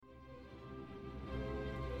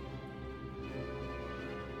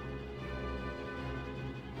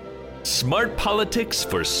Smart politics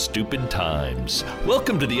for stupid times.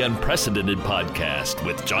 Welcome to the Unprecedented Podcast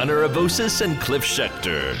with John Aravosis and Cliff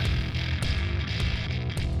Schechter.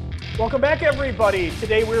 Welcome back, everybody.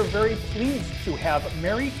 Today we're very pleased to have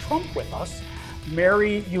Mary Trump with us.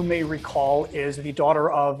 Mary, you may recall, is the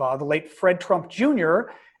daughter of the late Fred Trump Jr.,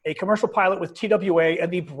 a commercial pilot with TWA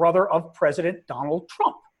and the brother of President Donald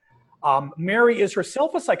Trump. Mary is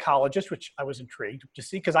herself a psychologist, which I was intrigued to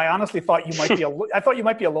see because I honestly thought you might be I thought you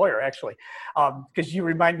might be a lawyer, actually, because you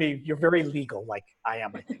remind me you're very legal, like I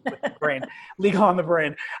am, I think, with the brain, legal on the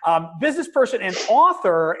brain. Business person and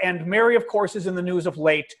author, and Mary, of course, is in the news of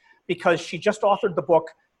late because she just authored the book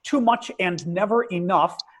Too Much and Never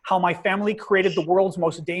Enough: How My Family Created the World's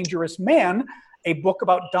Most Dangerous Man, a book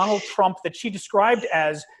about Donald Trump that she described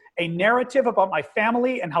as a narrative about my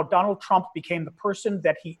family and how Donald Trump became the person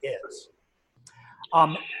that he is.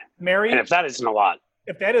 Mary, and if that isn't a lot,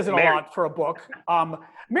 Mary, a lot for a book,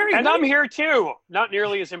 Mary, and I'm here too. Not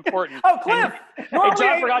nearly as important. Oh, Cliff! And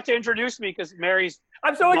John forgot to introduce me because Mary's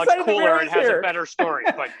I'm so much excited cooler and has here. a better story.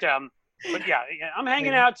 But yeah, I'm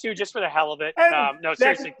hanging out too, just for the hell of it. No,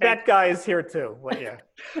 seriously, that guy is here too. Well, yeah,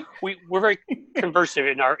 we're very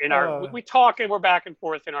conversive in our we talk and we're back and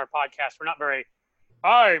forth in our podcast. We're not very.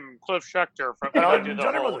 I'm Cliff Schechter from do the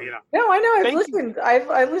whole, No, I know.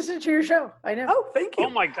 I've listened to your show. I know. Oh, thank you. Oh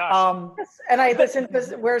my gosh. Yes, and I listened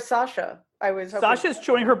to where's Sasha? Sasha's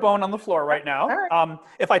chewing her bone on the floor right now. Right.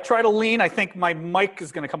 If I try to lean, I think my mic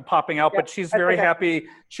is going to come popping out, but she's very happy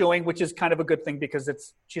chewing, which is kind of a good thing because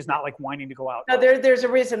she's not like whining to go out. No, there's a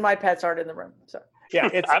reason my pets aren't in the room. So yeah,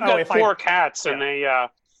 I've got four cats and they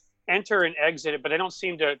enter and exit, but they don't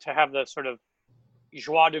seem to have the sort of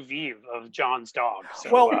joie de vivre of John's dog.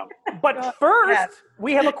 So, but first,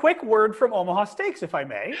 we have a quick word from Omaha Steaks, if I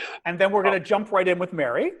may, and then we're going to jump right in with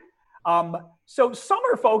Mary. So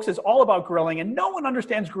summer, folks, is all about grilling, and no one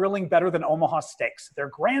understands grilling better than Omaha Steaks. Their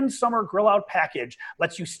Grand Summer Grill Out package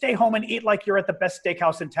lets you stay home and eat like you're at the best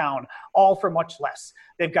steakhouse in town, all for much less.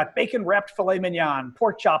 They've got bacon-wrapped filet mignon,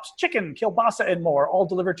 pork chops, chicken, kielbasa, and more, all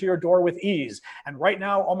delivered to your door with ease. And right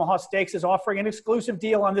now, Omaha Steaks is offering an exclusive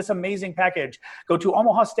deal on this amazing package. Go to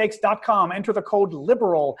omahasteaks.com, enter the code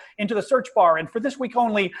LIBERAL into the search bar, and for this week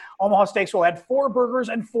only, Omaha Steaks will add 4 burgers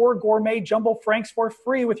and 4 gourmet jumbo franks for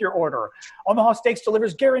free with your order. Omaha Steaks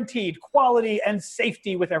delivers guaranteed quality and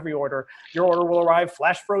safety with every order. Your order will arrive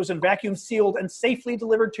flash frozen, vacuum sealed, and safely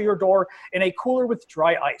delivered to your door in a cooler with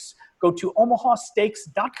dry ice. Go to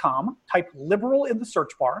omahasteaks.com, type liberal in the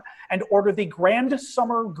search bar, and order the Grand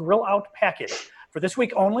Summer Grill Out package. For this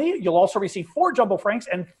week only, you'll also receive 4 jumbo franks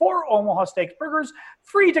and 4 Omaha Steaks burgers,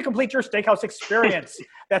 free to complete your steakhouse experience.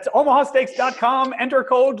 That's omahasteaks.com. Enter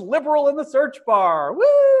code liberal in the search bar.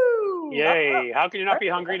 Woo! Yay! How can you not be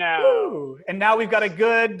hungry now? Woo! And now we've got a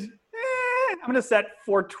good. I'm going to set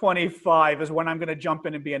 425 is when I'm going to jump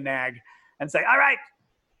in and be a nag and say, "All right,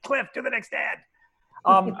 Cliff, do the next ad."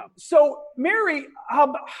 So, Mary,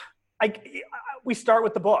 we start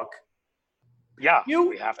with the book. Yeah,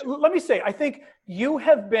 we have to. Let me say, I think you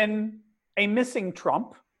have been a missing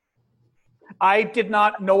Trump. I did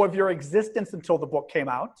not know of your existence until the book came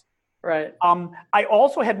out. Right. I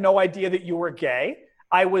also had no idea that you were gay.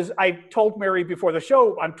 I told Mary before the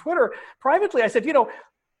show on Twitter privately, I said,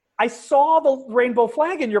 I saw the rainbow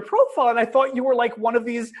flag in your profile and I thought you were like one of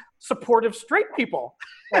these supportive straight people.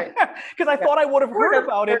 Right. Because I thought I would have heard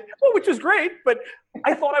about it, which is great, but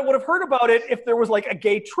I thought I would have heard about it if there was like a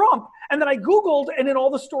gay Trump. And then I Googled, and in all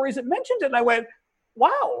the stories it mentioned it, and I went,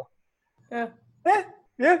 wow. Yeah.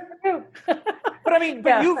 Yeah. But I mean,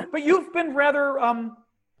 you've been rather, I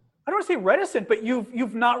don't want to say reticent, but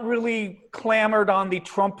you've not really clamored on the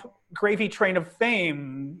Trump gravy train of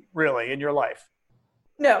fame, really, in your life.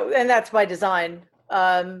 No, and that's by design.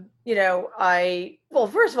 First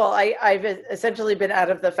of all, I've essentially been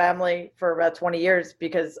out of the family for about 20 years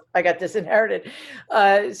because I got disinherited.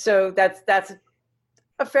 So that's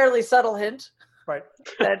a fairly subtle hint. Right.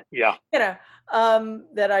 That, yeah.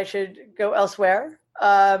 That I should go elsewhere.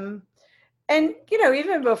 And,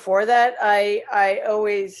 even before that, I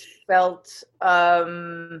always felt,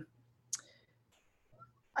 I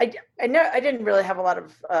didn't really have a lot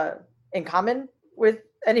of, in common with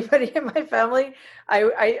anybody in my family.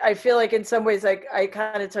 I feel like in some ways, like I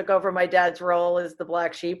kind of took over my dad's role as the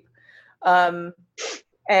black sheep. And,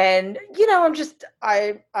 I'm just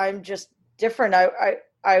different.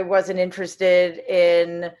 I wasn't interested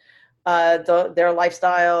in, their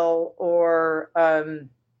lifestyle or,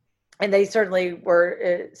 and they certainly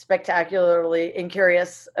were spectacularly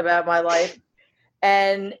incurious about my life.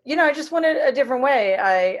 And, I just wanted a different way.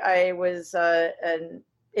 I was,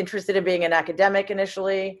 interested in being an academic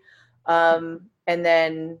initially. And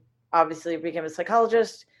then, obviously became a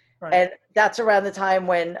psychologist. Right. And that's around the time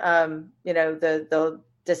when, the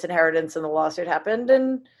disinheritance and the lawsuit happened.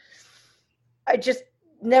 And I just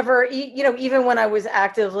never, even when I was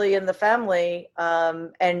actively in the family,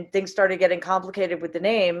 and things started getting complicated with the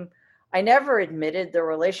name, I never admitted the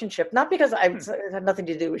relationship, not because it had nothing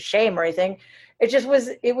to do with shame or anything.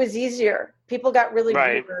 It was easier. People got really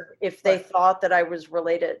weird if they thought that I was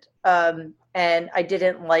related. And I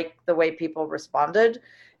didn't like the way people responded,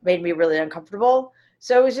 made me really uncomfortable.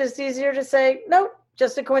 So it was just easier to say, no,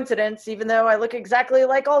 just a coincidence, even though I look exactly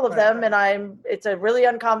like all of them. And it's a really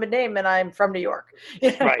uncommon name and I'm from New York.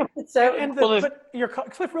 Right. So, but your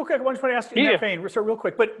Cliff, real quick, I just want to ask you in that vein, so real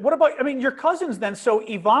quick, but what about, your cousins then? So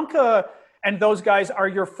Ivanka and those guys are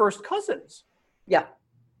your first cousins. Yeah.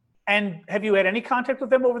 And have you had any contact with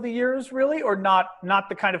them over the years, really? Or not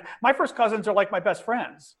the kind of, my first cousins are like my best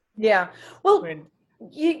friends. Yeah. Well,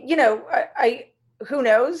 I who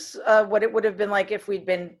knows what it would have been like if we'd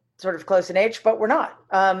been sort of close in age, but we're not.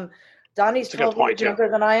 Donnie's 12 years younger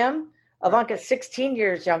than I am. Ivanka's 16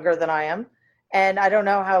 years younger than I am. And I don't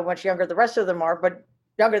know how much younger the rest of them are, but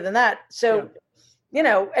younger than that. So,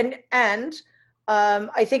 and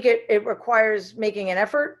I think it requires making an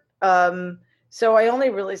effort. So I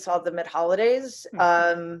only really saw them at holidays,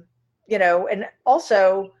 and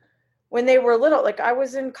also when they were little, like I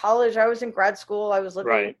was in college, I was in grad school, I was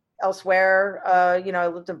living elsewhere. I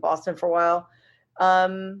lived in Boston for a while.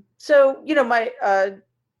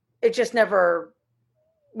 It just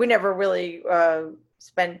we never really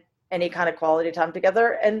spent any kind of quality time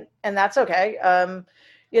together, and that's okay.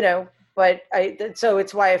 But so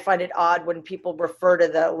it's why I find it odd when people refer to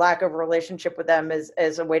the lack of relationship with them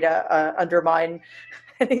as a way to undermine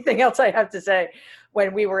anything else I have to say,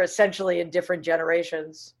 when we were essentially in different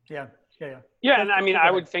generations. Yeah. Yeah, and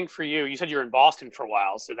I would think for you said you're in Boston for a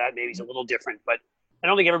while, so that maybe is a little different, but I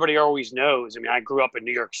don't think everybody always knows. I grew up in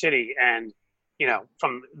New York City, and,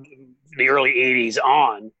 from the early 80s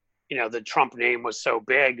on, the Trump name was so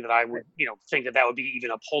big that I would, think that would be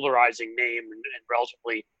even a polarizing name and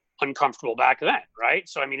relatively uncomfortable back then, right?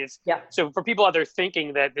 So, so for people out there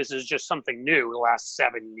thinking that this is just something new the last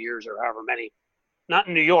 7 years or however many, not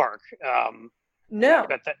in New York. No.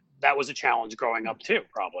 That was a challenge growing up too,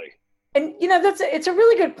 probably. And, it's a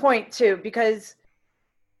really good point too, because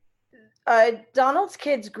Donald's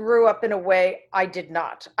kids grew up in a way I did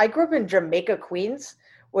not. I grew up in Jamaica, Queens,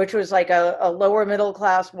 which was like a lower middle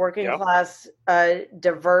class, working class,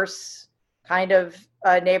 diverse kind of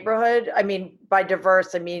neighborhood. By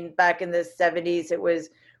diverse, back in the 70s, it was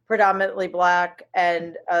predominantly Black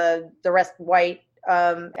and the rest white,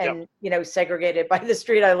 and, segregated by the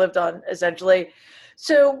street I lived on, essentially.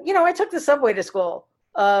 So, I took the subway to school.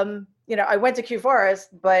 I went to Kew Forest,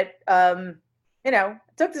 but,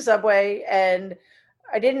 took the subway, and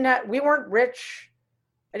we weren't rich.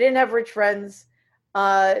 I didn't have rich friends.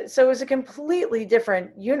 So it was a completely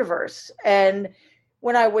different universe. And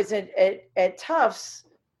when I was at Tufts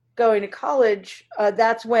going to college,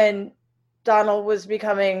 that's when Donald was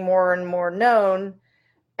becoming more and more known.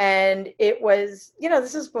 And it was,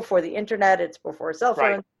 this is before the internet, it's before cell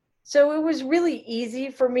phones. Right. So it was really easy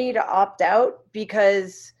for me to opt out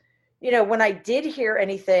because, when I did hear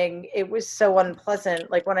anything, it was so unpleasant.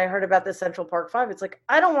 Like when I heard about the Central Park Five, it's like,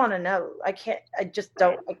 I don't want to know. I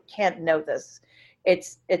can't know this.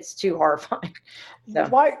 It's too horrifying. So.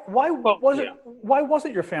 Why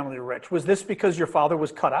wasn't your family rich? Was this because your father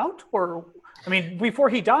was cut out? Or, before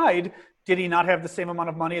he died, did he not have the same amount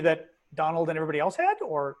of money that Donald and everybody else had?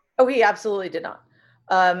 Or? Oh, he absolutely did not.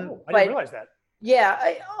 I didn't realize that.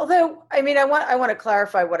 Yeah. I want to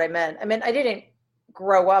clarify what I meant. I didn't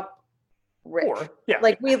grow up rich. Poor. Yeah.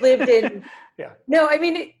 Like we lived in, yeah. No,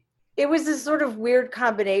 it was this sort of weird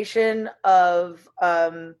combination of,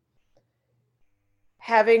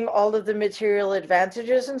 having all of the material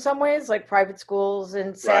advantages in some ways, like private schools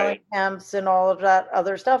and sailing camps and all of that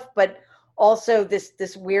other stuff, but also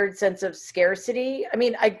this weird sense of scarcity.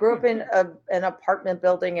 I grew up in an apartment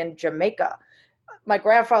building in Jamaica. My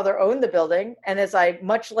grandfather owned the building, and as I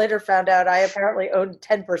much later found out, I apparently owned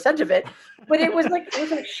 10% of it. But it was a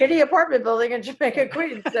shitty apartment building in Jamaica,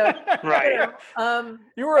 Queens. So, right.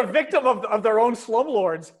 You were a victim of their own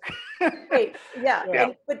slumlords. Right.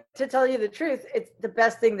 Yeah. But to tell you the truth, it's the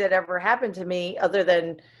best thing that ever happened to me, other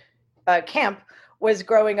than camp, was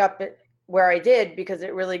growing up where I did, because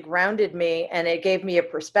it really grounded me and it gave me a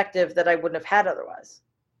perspective that I wouldn't have had otherwise.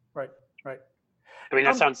 Right.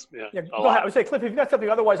 That sounds go ahead. I would say, Cliff, if you've got something,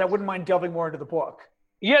 otherwise I wouldn't mind delving more into the book.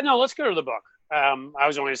 Yeah, no, let's go to the book. I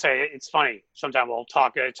was only to say, it's funny. Sometime we'll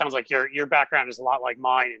talk. It sounds like your background is a lot like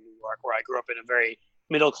mine in New York, where I grew up in a very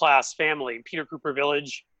middle-class family, Peter Cooper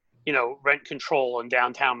Village, rent control in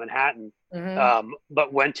downtown Manhattan, Mm-hmm.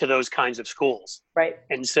 but went to those kinds of schools. Right.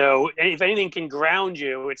 And so, if anything can ground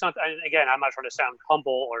you, it's not. Again, I'm not trying to sound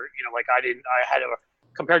humble or like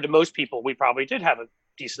compared to most people, we probably did have a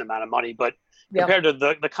decent amount of money, but compared to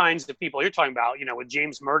the kinds of people you're talking about, with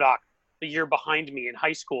James Murdoch, the year behind me in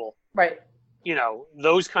high school, right.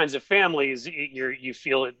 Those kinds of families, you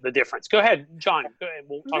feel the difference. Go ahead, John. Go ahead.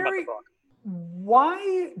 We'll talk about the book.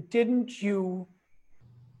 Why did you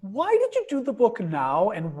do the book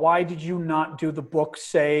now, and why did you not do the book,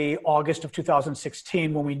 say, August of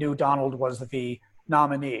 2016, when we knew Donald was the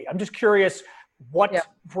nominee? I'm just curious what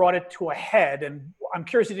brought it to a head, and I'm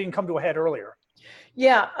curious it didn't come to a head earlier.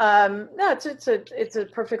 Yeah, no, it's a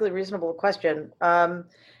perfectly reasonable question.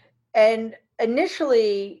 And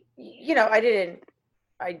initially, it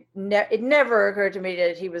never occurred to me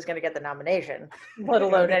that he was going to get the nomination, let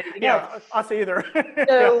alone anything else. Us either.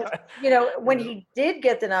 So, when he did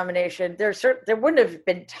get the nomination, there wouldn't have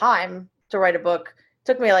been time to write a book. It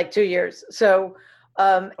took me like 2 years. So,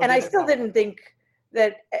 and I still didn't think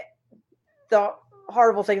that the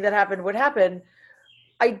horrible thing that happened would happen.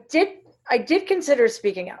 I did consider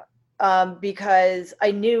speaking out because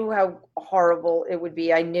I knew how horrible it would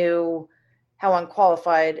be. I knew how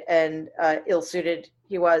unqualified and ill-suited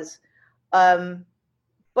he was.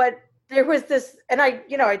 But there was this, and I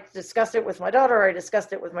discussed it with my daughter, I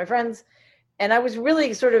discussed it with my friends, and I was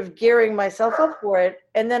really sort of gearing myself up for it.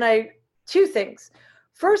 And then two things.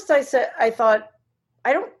 First, I thought,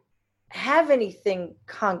 I don't have anything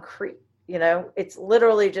concrete, it's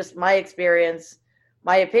literally just my experience,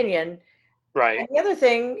 my opinion. Right. And the other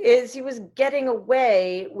thing is he was getting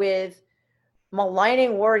away with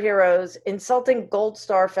maligning war heroes, insulting Gold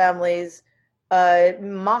Star families,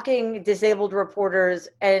 mocking disabled reporters,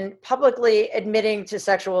 and publicly admitting to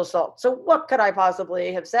sexual assault. So what could I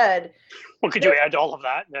possibly have said? What could you add to all of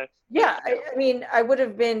that? Yeah, I mean, I would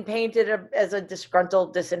have been painted as a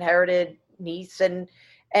disgruntled, disinherited niece and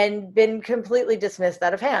been completely dismissed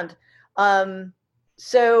out of hand.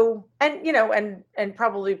 So, and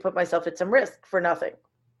probably put myself at some risk for nothing.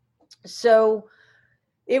 So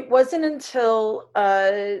it wasn't until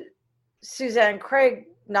Suzanne Craig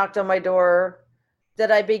knocked on my door that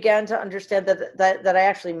I began to understand that I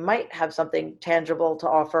actually might have something tangible to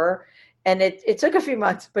offer. And it took a few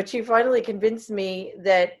months, but she finally convinced me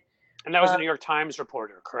that. And that was a New York Times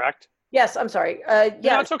reporter, correct? Yes, I'm sorry.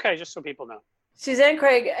 No, it's okay, just so people know. Suzanne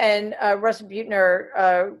Craig and Russ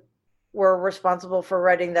Buettner were responsible for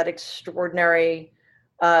writing that extraordinary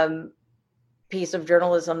piece of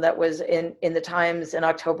journalism that was in the Times in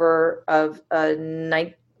October of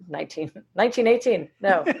 1918.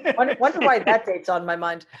 No, wonder why that date's on my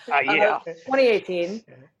mind. 2018.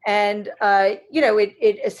 And,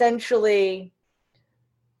 it essentially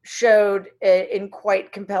showed in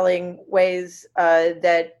quite compelling ways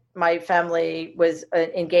that my family was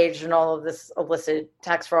engaged in all of this illicit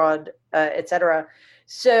tax fraud, et cetera.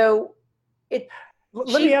 So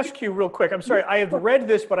let me ask you real quick. I'm sorry. I have read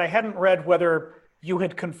this, but I hadn't read whether you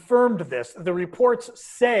had confirmed this. The reports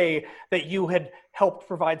say that you had helped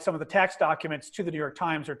provide some of the tax documents to the New York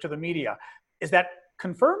Times or to the media. Is that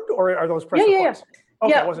confirmed, or are those press reports? Yeah.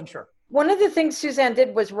 Okay, I wasn't sure. One of the things Suzanne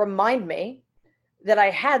did was remind me that I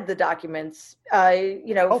had the documents,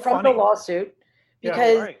 from the lawsuit,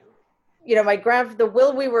 because, the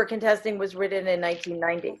will we were contesting was written in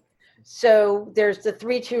 1990. So there's the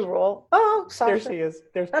 3-2 rule. Oh, Sasha. There she is.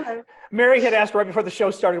 Hello. Mary had asked right before the show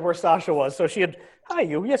started where Sasha was. So she had, hi,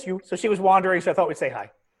 you. Yes, you. So she was wandering, so I thought we'd say hi.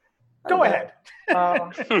 Go ahead.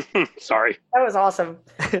 Sorry. That was awesome.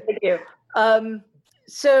 Thank you.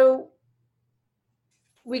 So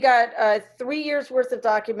we got 3 years worth of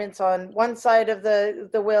documents on one side of the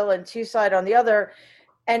will and 2 sides on the other,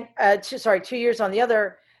 and 2 years on the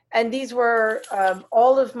other. And these were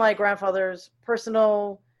all of my grandfather's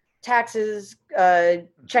personal taxes,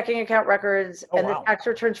 checking account records, and the tax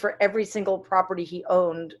returns for every single property he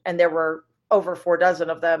owned. And there were over 4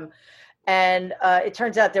 dozen of them. And it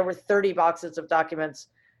turns out there were 30 boxes of documents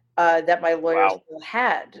that my lawyer still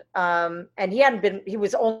had. And he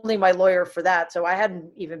was only my lawyer for that. So I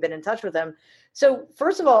hadn't even been in touch with him. So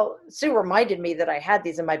first of all, Sue reminded me that I had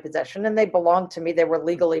these in my possession and they belonged to me. They were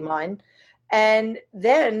legally mine. And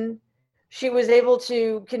then she was able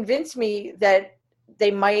to convince me that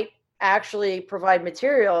they might actually provide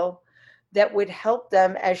material that would help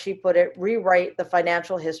them, as she put it, rewrite the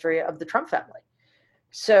financial history of the Trump family.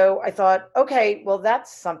 So I thought, okay, well,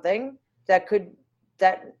 that's something that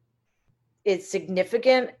is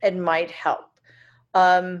significant and might help.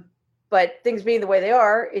 But things being the way they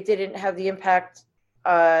are, it didn't have the impact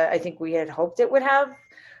I think we had hoped it would have.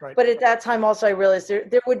 Right. But at that time also I realized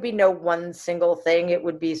there would be no one single thing. It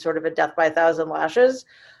would be sort of a death by a thousand lashes.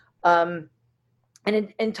 And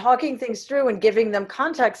in talking things through and giving them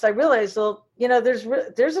context, I realized, well,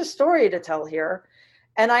 there's a story to tell here.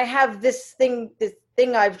 And I have this thing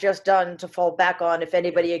I've just done to fall back on if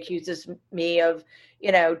anybody accuses me of,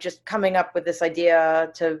 just coming up with this idea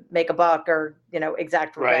to make a buck or,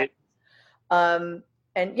 exact revenge.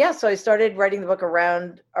 Right. So I started writing the book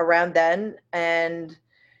around then. And,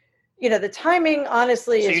 the timing,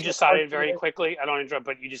 honestly, So is you decided very quickly, I don't interrupt,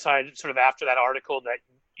 but you decided sort of after that article that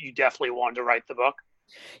you definitely wanted to write the book?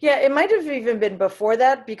 Yeah, it might have even been before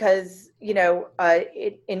that because,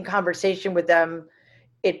 in conversation with them,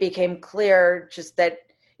 it became clear just that,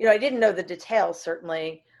 I didn't know the details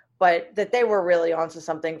certainly, but that they were really onto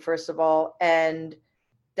something, first of all, and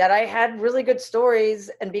that I had really good stories.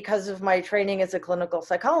 And because of my training as a clinical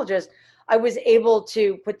psychologist, I was able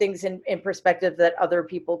to put things in perspective that other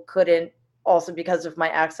people couldn't, also because of my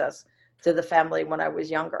access to the family when I was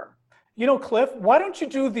younger. Cliff, why don't you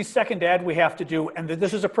do the second ad we have to do? And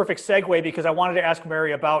this is a perfect segue because I wanted to ask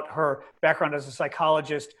Mary about her background as a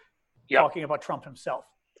psychologist, talking about Trump himself.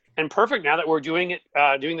 And perfect now that we're doing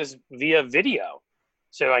this via video.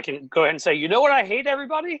 So I can go ahead and say, you know what I hate,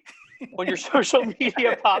 everybody? When your social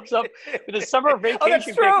media pops up with a summer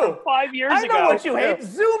vacation pic from 5 years ago. I know what you hate.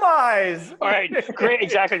 Zoom eyes. All right, great.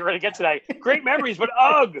 Exactly. We're going to get to that. Great memories, but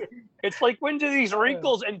ugh. It's like, when do these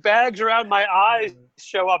wrinkles and bags around my eyes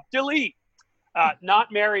show up? Delete.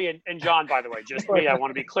 Not Mary and John, by the way. Just me. I want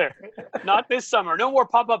to be clear. Not this summer. No more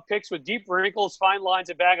pop-up pics with deep wrinkles, fine lines,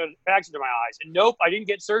 and bags under my eyes. And nope, I didn't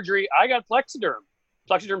get surgery. I got Plexiderm.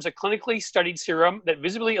 Plexiderm is a clinically studied serum that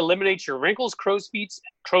visibly eliminates your wrinkles, crow's feet,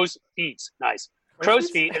 and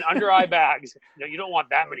under eye bags. No, you don't want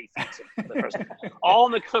that many feet. All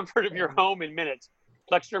in the comfort of your home in minutes.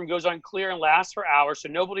 Plexiderm goes on clear and lasts for hours, so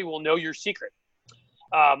nobody will know your secret.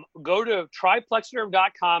 Go to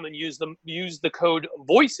tryplexiderm.com and use the code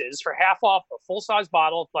VOICES for half off a full-size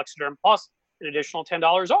bottle of Plexiderm plus an additional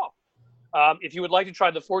 $10 off. If you would like to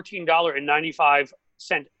try the $14.95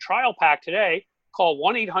 trial pack today, call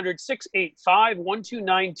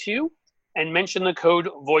 1-800-685-1292 and mention the code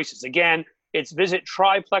VOICES. Again, it's visit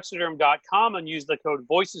tryplexiderm.com and use the code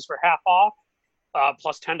VOICES for half off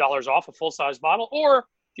plus $10 off a full-size bottle. Or if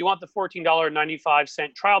you want the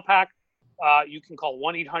 $14.95 trial pack, you can call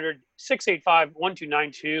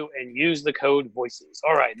 1-800-685-1292 and use the code VOICES.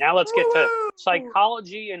 All right, now let's get to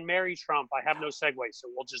psychology and Mary Trump. I have no segue, so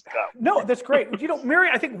we'll just go. No, that's great. Mary,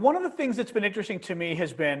 I think one of the things that's been interesting to me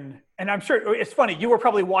has been, and I'm sure it's funny, you were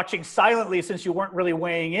probably watching silently since you weren't really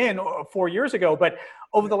weighing in 4 years ago, but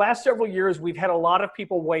over the last several years, we've had a lot of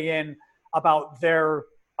people weigh in about their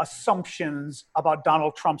assumptions about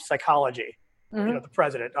Donald Trump's psychology, the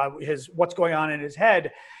president, what's going on in his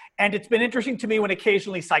head. And it's been interesting to me when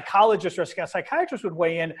occasionally psychologists or psychiatrists would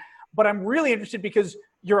weigh in, but I'm really interested because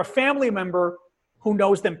you're a family member who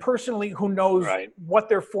knows them personally, who knows what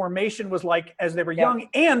their formation was like as they were young,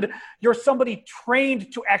 and you're somebody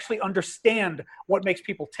trained to actually understand what makes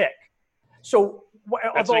people tick. So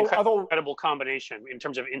that's an incredible combination in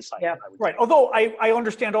terms of insight. Yeah, right. Although I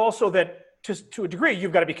understand also that to a degree,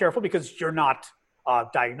 you've got to be careful because you're not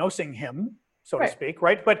diagnosing him, so to speak,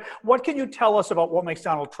 right? But what can you tell us about what makes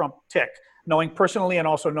Donald Trump tick, knowing personally and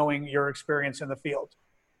also knowing your experience in the field?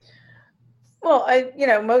 Well,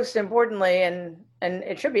 most importantly, and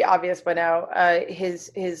it should be obvious by now,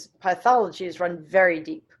 his pathologies run very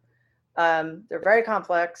deep. They're very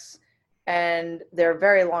complex, and they're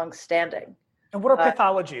very long-standing. And what are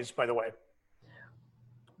pathologies, by the way?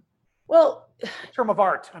 Well, term of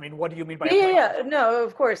art. I mean, what do you mean by? No,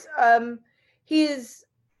 of course. He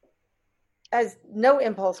has no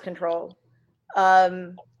impulse control.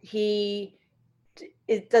 It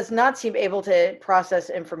does not seem able to process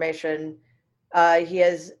information. He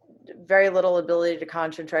has very little ability to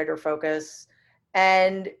concentrate or focus,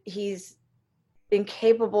 and he's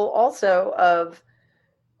incapable also of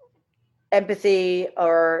empathy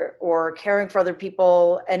or caring for other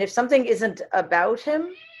people. And if something isn't about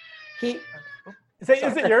him, is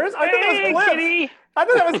it yours? I thought that was Cliff. I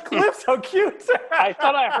thought that was Cliff. So cute. I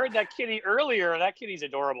thought I heard that kitty earlier. That kitty's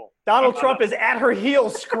adorable. Donald Trump is at her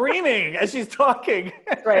heels screaming as she's talking.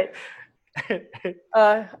 Right.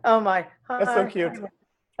 Oh my. That's so cute.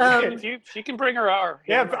 She can bring her hour.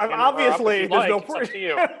 Obviously, there's no problem.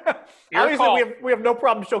 Obviously, we have no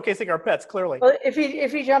problem showcasing our pets. Clearly. Well, if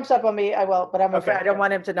he jumps up on me, I will. But I'm afraid I don't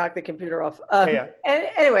want him to knock the computer off.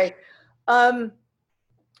 Anyway,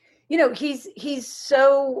 he's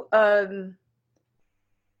so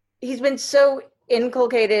he's been so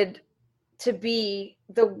inculcated to be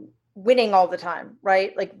winning all the time,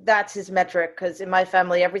 right? Like that's his metric. Because in my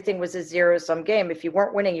family, everything was a zero-sum game. If you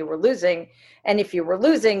weren't winning, you were losing. And if you were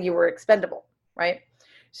losing, you were expendable, right?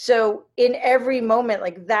 So in every moment,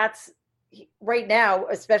 like that's right now,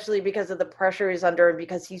 especially because of the pressure he's under and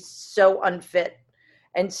because he's so unfit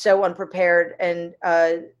and so unprepared and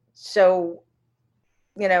so,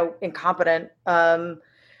 incompetent.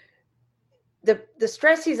 The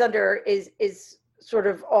stress he's under is sort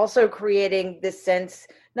of also creating this sense,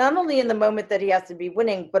 not only in the moment that he has to be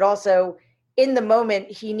winning, but also in the moment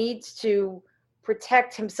he needs to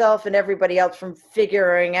protect himself and everybody else from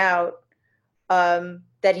figuring out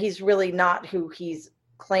that he's really not who he's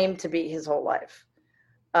claimed to be his whole life.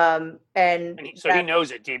 So he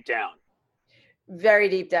knows it deep down. Very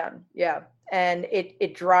deep down, yeah. And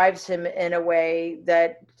it drives him in a way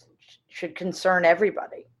that should concern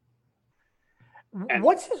everybody. And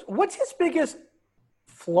what's his biggest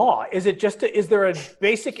flaw? Is it just is there a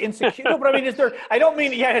basic insecurity? No, but I mean, is there? I don't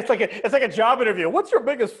mean it's like a job interview. What's your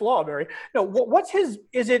biggest flaw, Mary? No, what's his?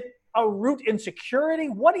 Is it a root insecurity?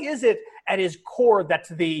 What is it at his core that's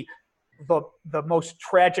the most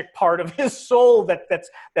tragic part of his soul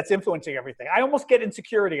that's influencing everything? I almost get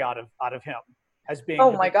insecurity out of him as being.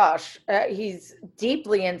 Oh my gosh, he's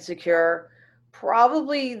deeply insecure.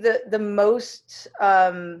 Probably the most.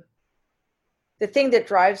 The thing that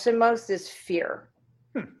drives him most is fear.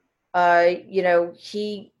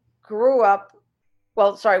 He grew up,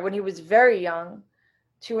 when he was very young,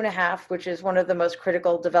 2.5, which is one of the most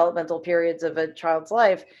critical developmental periods of a child's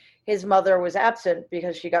life, his mother was absent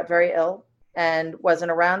because she got very ill and wasn't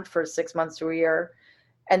around for 6 months to a year.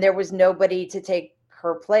 And there was nobody to take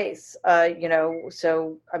her place.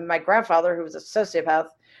 So my grandfather, who was a sociopath,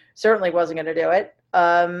 certainly wasn't going to do it.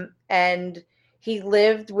 And he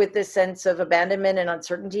lived with this sense of abandonment and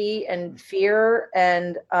uncertainty and fear.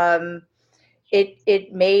 And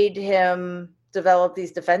it made him develop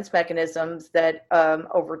these defense mechanisms that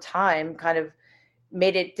over time kind of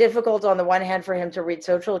made it difficult on the one hand for him to read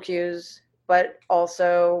social cues, but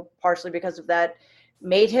also partially because of that,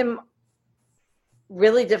 made him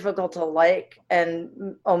really difficult to like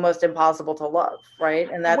and almost impossible to love, right?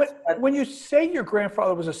 And that's when you say your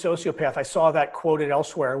grandfather was a sociopath, I saw that quoted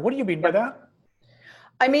elsewhere. What do you mean by that?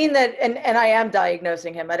 I mean that, and I am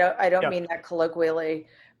diagnosing him. I don't mean that colloquially.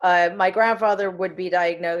 My grandfather would be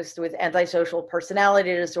diagnosed with antisocial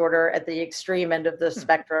personality disorder at the extreme end of the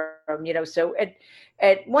spectrum. So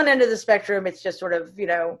at one end of the spectrum, it's just sort of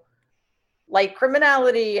light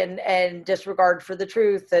criminality and disregard for the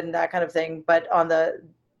truth and that kind of thing. But on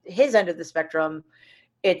his end of the spectrum,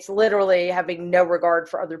 it's literally having no regard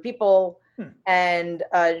for other people and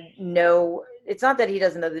no. It's not that he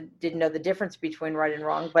didn't know the difference between right and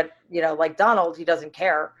wrong, but like Donald, he doesn't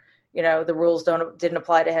care. The rules didn't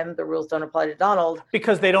apply to him. The rules don't apply to Donald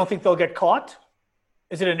because they don't think they'll get caught.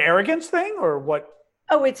 Is it an arrogance thing or what?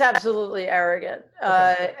 Oh, it's absolutely arrogant,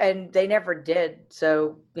 and they never did.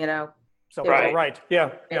 So So right,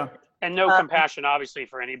 yeah. And no compassion, obviously,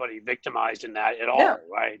 for anybody victimized in that at all,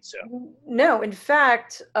 right? So no, in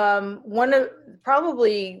fact, one of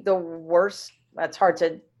probably the worst. That's hard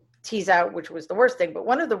to tease out which was the worst thing, but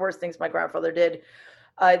one of the worst things my grandfather did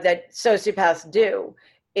that sociopaths do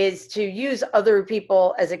is to use other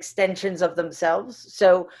people as extensions of themselves.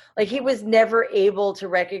 So like he was never able to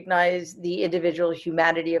recognize the individual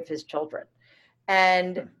humanity of his children.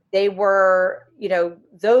 And they were,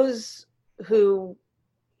 those who,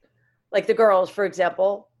 like the girls, for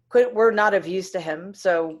example, were not of use to him.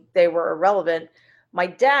 So they were irrelevant. My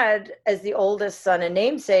dad, as the oldest son and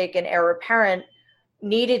namesake and heir apparent,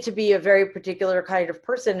 needed to be a very particular kind of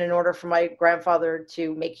person in order for my grandfather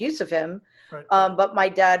to make use of him. Right. But my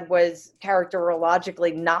dad was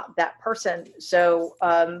characterologically not that person. So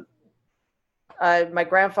my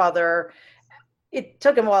grandfather, it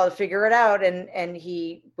took him a while to figure it out. And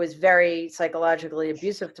he was very psychologically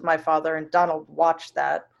abusive to my father. And Donald watched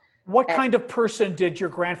that. What kind of person did your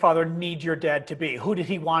grandfather need your dad to be? Who did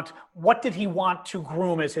he want? What did he want to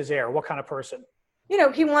groom as his heir? What kind of person?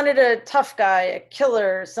 He wanted a tough guy, a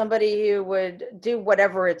killer, somebody who would do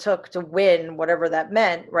whatever it took to win, whatever that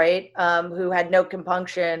meant, right? Who had no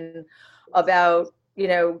compunction about,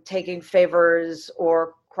 taking favors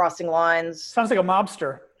or crossing lines. Sounds like a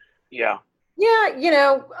mobster. Yeah. Yeah,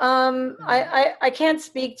 I can't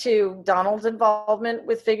speak to Donald's involvement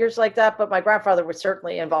with figures like that, but my grandfather was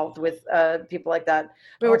certainly involved with people like that. I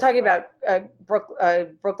mean, we're talking about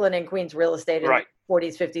Brooklyn and Queens real estate in the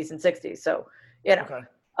 40s, 50s, and 60s. So,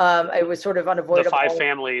 it was sort of unavoidable. The 5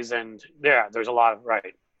 families and there's a lot of,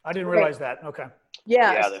 I didn't realize that. Okay.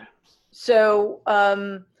 Yeah. So,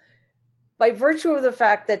 by virtue of the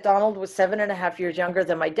fact that Donald was 7.5 years younger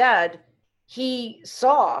than my dad, he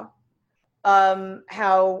saw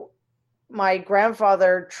how my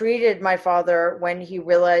grandfather treated my father when he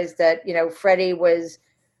realized that, Freddie was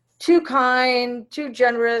too kind, too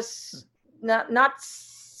generous, not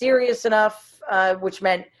serious enough, which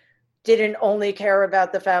meant didn't only care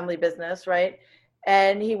about the family business, right?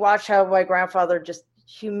 And he watched how my grandfather just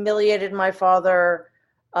humiliated my father,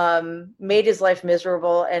 made his life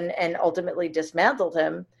miserable, and ultimately dismantled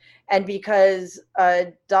him. And because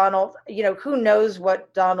Donald, who knows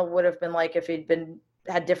what Donald would have been like if he'd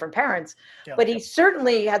had different parents, but he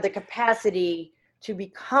certainly had the capacity to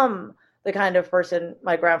become the kind of person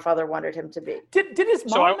my grandfather wanted him to be. Did his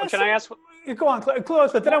mom? So can I ask? Go on,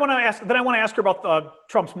 close. But then I want to ask her about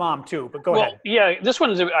Trump's mom too. But go ahead. Yeah, this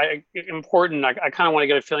one is important. I kind of want to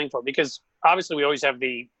get a feeling for it, because obviously we always have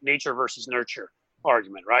the nature versus nurture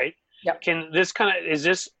argument, right? Yeah. Is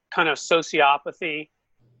this kind of sociopathy?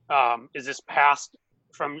 Is this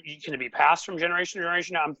can it be passed from generation to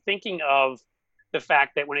generation? I'm thinking of the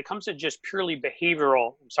fact that when it comes to just purely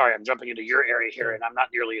behavioral, I'm sorry, I'm jumping into your area here, and I'm not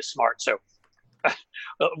nearly as smart. So,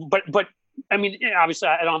 but I mean, obviously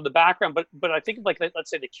I don't have the background, but I think of, like,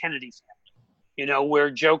 let's say the Kennedy family,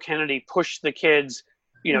 where Joe Kennedy pushed the kids,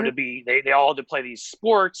 to be, they all had to play these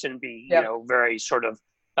sports and be, very sort of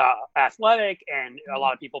athletic. And a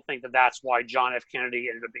lot of people think that that's why John F. Kennedy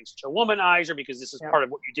ended up being such a womanizer, because this is part of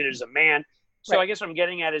what you did as a man. So I guess what I'm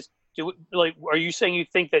getting at is, are you saying you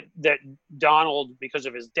think that Donald, because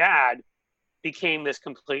of his dad, became this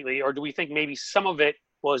completely, or do we think maybe some of it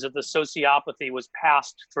was that the sociopathy was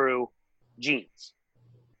passed through genes?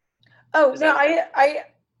 I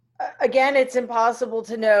again, it's impossible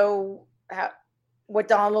to know what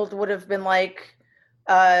Donald would have been like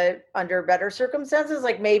under better circumstances.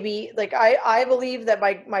 Like, maybe, like, I believe that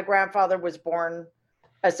my grandfather was born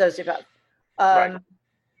a sociopath. Right.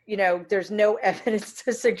 There's no evidence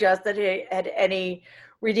to suggest that he had any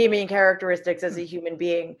redeeming characteristics as a human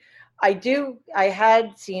being. I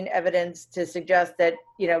had seen evidence to suggest that,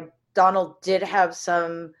 Donald did have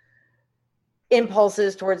some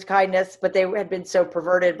impulses towards kindness, but they had been so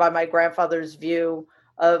perverted by my grandfather's view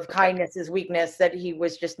of kindness as weakness that he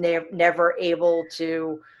was just never able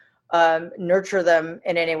to nurture them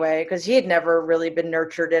in any way, because he had never really been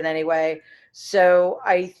nurtured in any way. So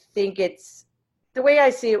I think it's, the way I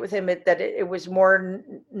see it with him, that it was more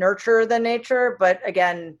nurture than nature. But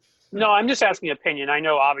again, no, I'm just asking opinion. I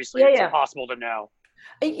know obviously it's impossible to know.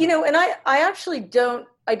 And I actually don't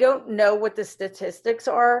know what the statistics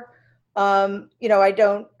are. I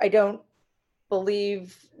don't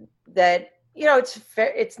believe that,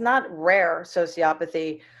 it's not rare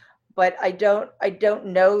sociopathy, but I don't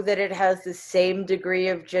know that it has the same degree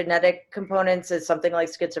of genetic components as something like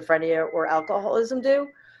schizophrenia or alcoholism do.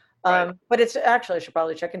 Right. But it's actually, I should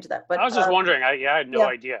probably check into that. But I was just wondering. I had no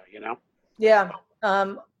idea. Yeah.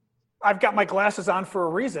 I've got my glasses on for a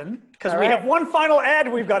reason, because we have one final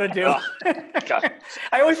ad we've got to do.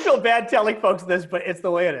 I always feel bad telling folks this, but it's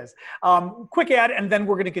the way it is. Quick ad, and then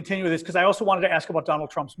we're going to continue with this, because I also wanted to ask about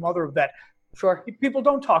Donald Trump's mother that people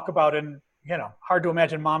don't talk about, and hard to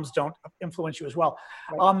imagine moms don't influence you as well.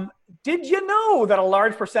 Right. Did you know that a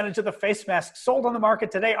large percentage of the face masks sold on the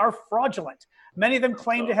market today are fraudulent? Many of them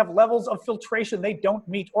claim to have levels of filtration they don't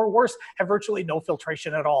meet, or worse, have virtually no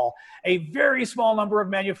filtration at all. A very small number of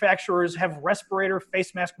manufacturers have respirator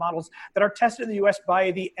face mask models that are tested in the U.S.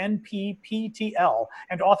 by the NPPTL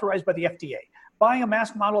and authorized by the FDA. Buying a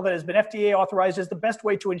mask model that has been FDA authorized is the best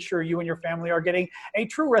way to ensure you and your family are getting a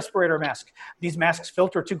true respirator mask. These masks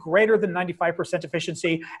filter to greater than 95%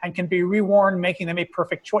 efficiency and can be reworn, making them a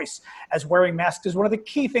perfect choice, as wearing masks is one of the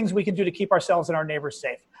key things we can do to keep ourselves and our neighbors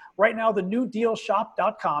safe. Right now, the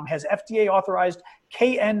NewDealShop.com has FDA-authorized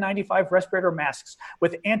KN95 respirator masks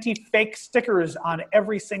with anti-fake stickers on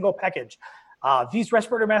every single package. These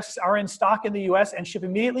respirator masks are in stock in the U.S. and ship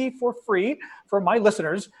immediately for free for my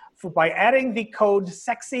listeners by adding the code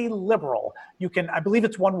SEXYLIBERAL. You can, I believe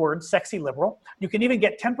it's one word, SEXYLIBERAL. You can even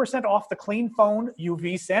get 10% off the Clean Phone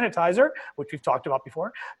UV sanitizer, which we've talked about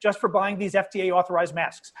before, just for buying these FDA-authorized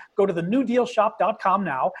masks. Go to the NewDealShop.com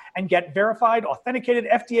now and get verified, authenticated,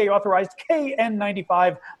 FDA-authorized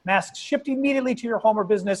KN95 masks shipped immediately to your home or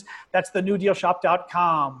business. That's the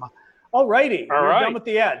NewDealShop.com. All righty, we're done with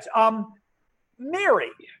the ads.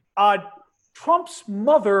 Mary, Trump's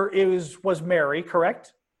mother was Mary,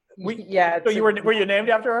 correct? So were you named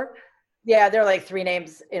after her? Yeah, there are like 3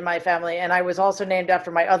 names in my family, and I was also named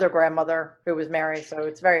after my other grandmother, who was Mary. So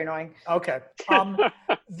it's very annoying. Okay.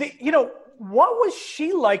 What was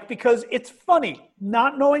she like? Because it's funny,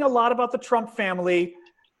 not knowing a lot about the Trump family.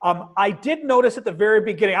 I did notice at the very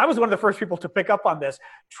beginning, I was one of the first people to pick up on this.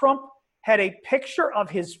 Trump had a picture of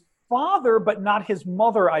his father, but not his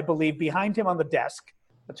mother, I believe, behind him on the desk.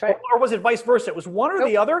 That's right. Or was it vice versa? It was one or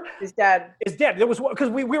the other. His dad. His dad. There was, because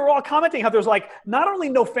we were all commenting how there's like not only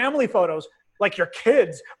no family photos, like your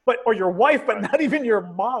kids, or your wife, but not even your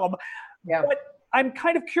mom. Yeah. But I'm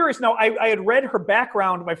kind of curious. Now, I had read her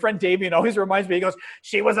background. My friend Damien always reminds me, he goes,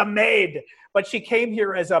 she was a maid, but she came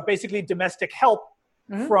here as basically domestic help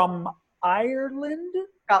from Ireland?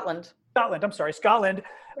 Scotland. Scotland.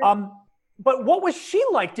 But what was she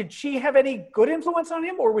like? Did she have any good influence on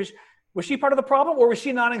him, or was she part of the problem, or was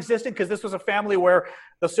she non-existent because this was a family where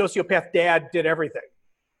the sociopath dad did everything?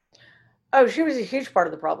 Oh, she was a huge part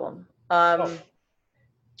of the problem.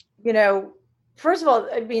 You know, first of all,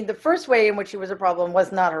 I mean, the first way in which she was a problem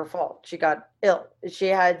was not her fault. She got ill. She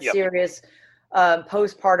had serious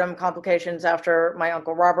postpartum complications after my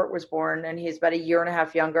Uncle Robert was born, and he's about a year and a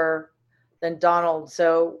half younger than Donald.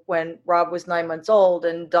 So when Rob was 9 months old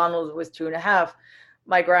and Donald was 2.5,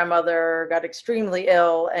 my grandmother got extremely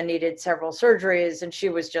ill and needed several surgeries, and she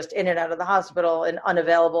was just in and out of the hospital and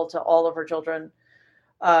unavailable to all of her children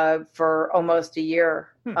for almost a year.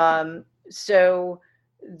 So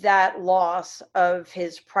that loss of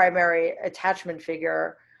his primary attachment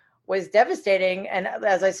figure was devastating. And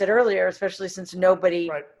as I said earlier, especially since nobody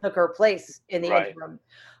took her place in the interim.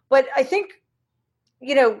 But I think,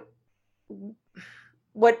 you know,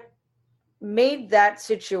 what made that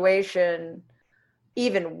situation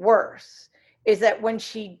even worse is that when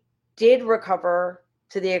she did recover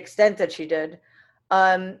to the extent that she did,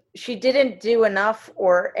 she didn't do enough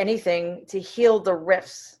or anything to heal the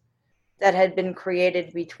rifts that had been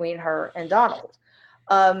created between her and Donald.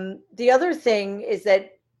 The other thing is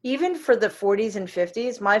that even for the 40s and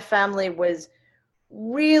 50s, my family was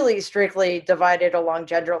really strictly divided along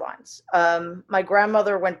gender lines. My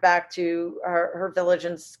grandmother went back to her village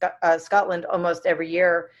in Scotland almost every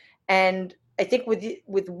year. And I think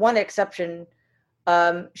with one exception,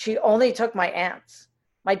 she only took my aunts.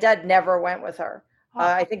 My dad never went with her.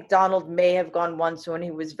 I think Donald may have gone once when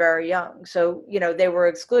he was very young. So, you know, they were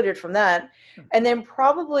excluded from that. And then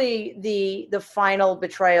probably the final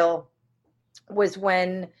betrayal was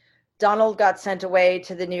when Donald got sent away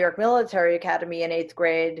to the New York Military Academy in 8th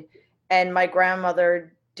grade, and my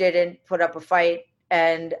grandmother didn't put up a fight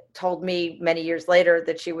and told me many years later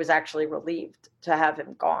that she was actually relieved to have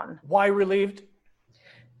him gone. Why relieved?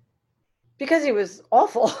 Because he was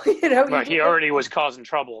awful, you know. Right, he already was causing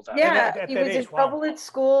trouble. Yeah, he was in trouble at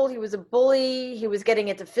school. He was a bully. He was getting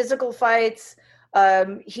into physical fights.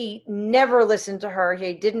 He never listened to her.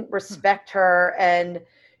 He didn't respect her, and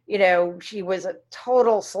you know, she was a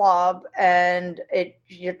total slob, and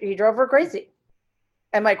he drove her crazy.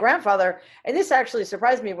 And my grandfather, and this actually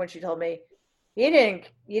surprised me when she told me, he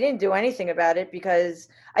didn't do anything about it, because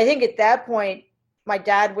I think at that point, my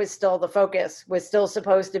dad was still the focus, was still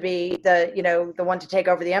supposed to be the one to take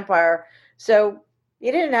over the empire. So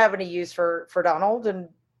he didn't have any use for Donald, and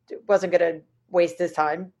wasn't going to waste his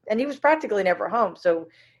time. And he was practically never home. So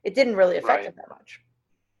it didn't really affect him that much.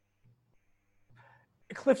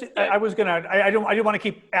 Cliff, I didn't want to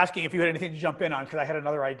keep asking if you had anything to jump in on, because I had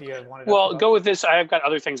another idea I wanted to go with this. I've got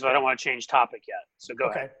other things, but I don't want to change topic yet. So go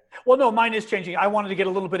ahead. Well, no, mine is changing. I wanted to get a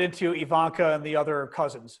little bit into Ivanka and the other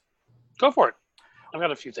cousins. Go for it. I've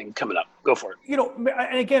got a few things coming up. Go for it. You know,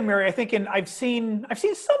 and again, Mary, I think I've seen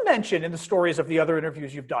some mention in the stories of the other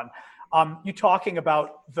interviews you've done. You talking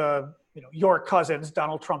about your cousins,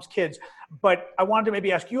 Donald Trump's kids, but I wanted to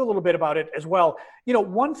maybe ask you a little bit about it as well. You know,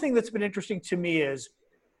 one thing that's been interesting to me is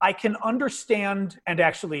I can understand and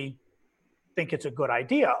actually think it's a good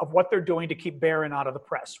idea of what they're doing to keep Barron out of the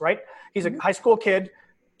press, right? He's a high school kid,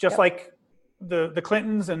 just like the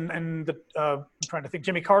Clintons and the I'm trying to think,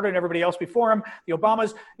 Jimmy Carter and everybody else before him, the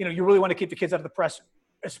Obamas. You know, you really want to keep the kids out of the press,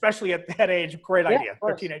 especially at that age. Great idea.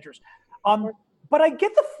 They're teenagers. But I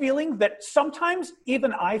get the feeling that sometimes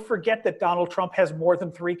even I forget that Donald Trump has more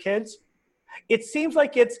than 3 kids. It seems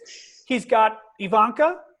like he's got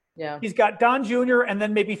Ivanka, he's got Don Jr., and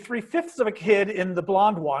then maybe 3/5 of a kid in the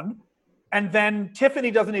blonde one. And then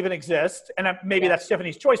Tiffany doesn't even exist. And maybe that's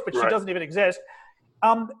Tiffany's choice, but she doesn't even exist.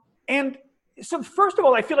 And so first of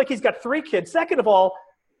all, I feel like he's got 3 kids. Second of all,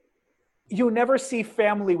 you never see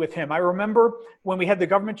family with him. I remember when we had the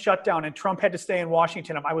government shutdown and Trump had to stay in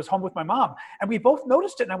Washington, I was home with my mom, and we both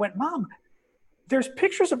noticed it. And I went, Mom, there's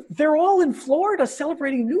pictures they're all in Florida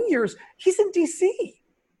celebrating New Year's. He's in DC.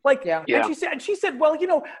 And she said, well, you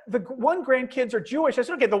know, the one grandkids are Jewish. I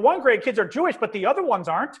said, okay, the one grandkids are Jewish, but the other ones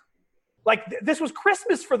aren't. Like this was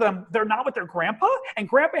Christmas for them. They're not with their grandpa, and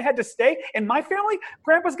grandpa had to stay. In my family,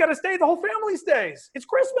 grandpa's got to stay. The whole family stays. It's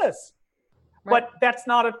Christmas. Right. But that's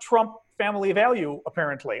not a Trump family value,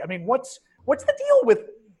 apparently. I mean, what's the deal with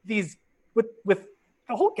these, with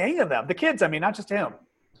the whole gang of them? The kids, I mean, not just him.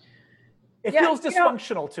 It feels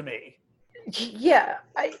dysfunctional to me. Yeah.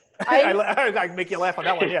 I make you laugh on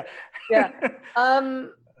that one, yeah. Yeah.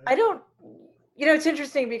 I don't, it's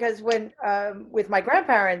interesting because when, with my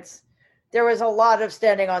grandparents, there was a lot of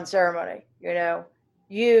standing on ceremony.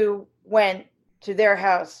 You went to their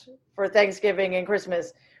house for Thanksgiving and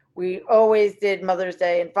Christmas. We always did Mother's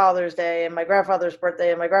Day and Father's Day and my grandfather's birthday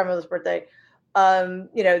and my grandmother's birthday.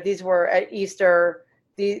 These were at Easter.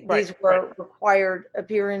 These were required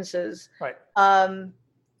appearances. Right. When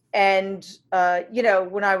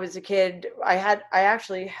I was a kid, I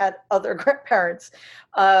actually had other grandparents.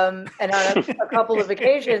 And on a couple of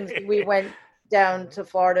occasions, we went down to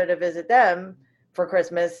Florida to visit them for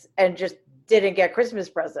Christmas and just didn't get Christmas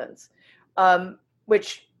presents,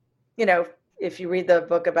 which, if you read the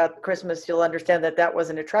book about Christmas, you'll understand that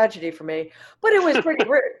wasn't a tragedy for me, but it was pretty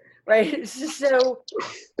weird, right? So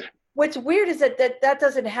what's weird is that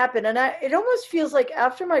doesn't happen. And it almost feels like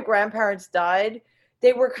after my grandparents died,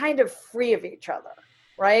 they were kind of free of each other,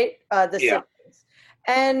 right? The siblings.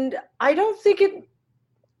 And I don't think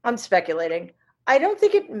I'm speculating, I don't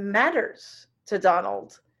think it matters to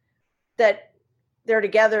Donald that they're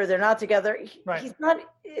together, they're not together. He's not,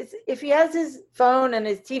 if he has his phone and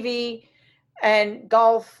his TV and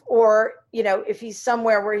golf, or, if he's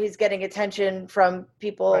somewhere where he's getting attention from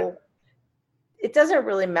people, it doesn't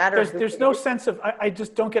really matter. There's no sense of, I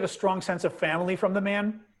just don't get a strong sense of family from the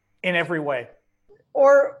man in every way.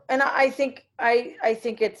 And I think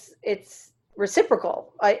it's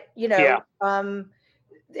reciprocal.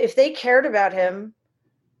 If they cared about him,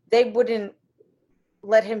 they wouldn't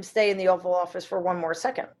let him stay in the Oval Office for one more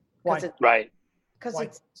second. Why?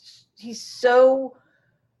 Because he's so,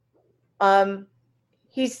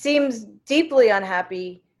 he seems deeply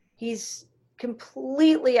unhappy. He's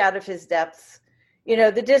completely out of his depths.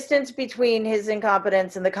 The distance between his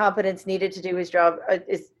incompetence and the competence needed to do his job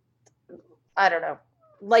is, I don't know,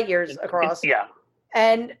 light years across. Yeah.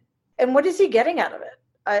 And what is he getting out of it?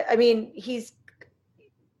 I mean, he's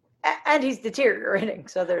deteriorating.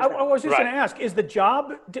 So there's. I was just going to ask: is the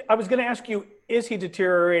job? I was going to ask you: is he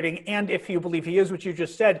deteriorating? And if you believe he is, what you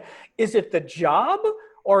just said, is it the job,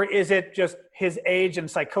 or is it just his age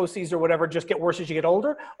and psychoses or whatever just get worse as you get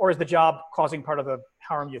older, or is the job causing part of the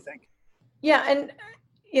harm? You think? Yeah, and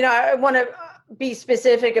I want to be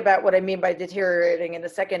specific about what I mean by deteriorating in a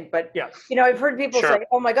second, but I've heard people say,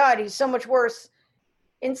 "Oh my God, he's so much worse."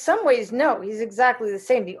 In some ways, no, he's exactly the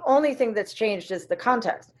same. The only thing that's changed is the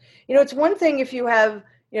context. It's one thing if you have,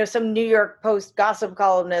 some New York Post gossip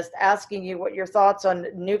columnist asking you what your thoughts on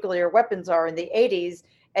nuclear weapons are in the 80s,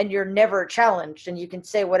 and you're never challenged and you can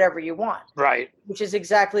say whatever you want. Right. Which is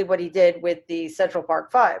exactly what he did with the Central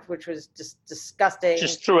Park Five, which was just disgusting.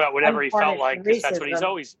 Just threw out whatever he felt like, because that's what he's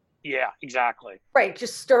always, exactly. Right,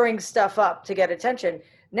 just stirring stuff up to get attention.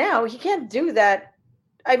 Now he can't do that.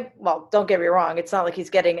 Don't get me wrong, it's not like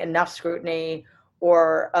he's getting enough scrutiny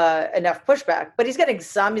or enough pushback, but he's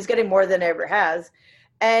getting more than he ever has.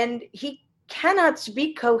 And he cannot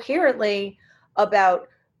speak coherently about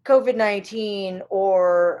COVID-19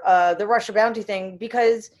 or the Russia bounty thing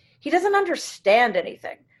because he doesn't understand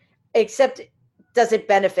anything, except does it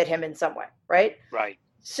benefit him in some way, right? Right.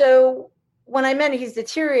 So when I meant he's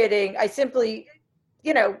deteriorating, I simply,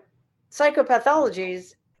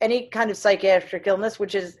 psychopathologies, any kind of psychiatric illness,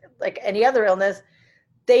 which is like any other illness,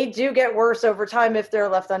 they do get worse over time if they're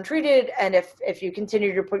left untreated and if you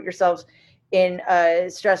continue to put yourselves in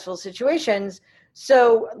stressful situations.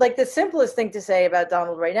 So like the simplest thing to say about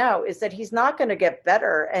Donald right now is that he's not going to get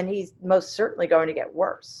better and he's most certainly going to get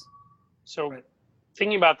worse. So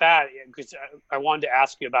thinking about that, because I wanted to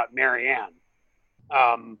ask you about Marianne.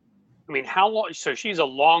 How long, so she's a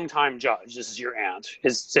longtime judge. This is your aunt,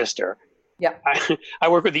 his sister. Yeah. I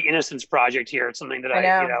work with the Innocence Project here. It's something that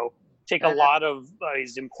I take a lot of,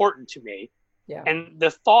 is important to me. Yeah. And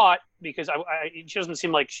the thought, because she doesn't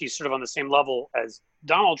seem like she's sort of on the same level as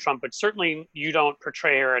Donald Trump, but certainly you don't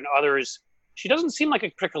portray her and others. She doesn't seem like a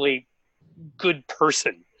particularly good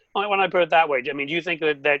person. When I put it that way, do you think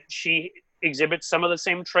that she exhibits some of the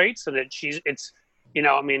same traits and that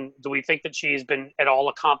do we think that she's been at all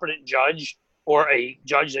a competent judge or a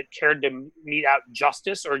judge that cared to mete out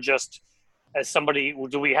justice, or just as somebody,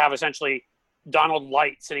 do we have essentially Donald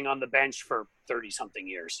Light sitting on the bench for 30-something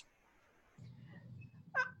years?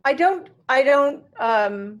 I don't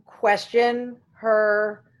question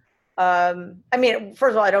her I mean,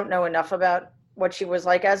 first of all, I don't know enough about what she was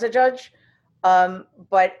like as a judge,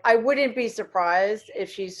 but I wouldn't be surprised if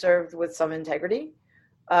she served with some integrity,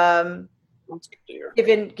 That's good to hear.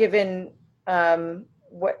 given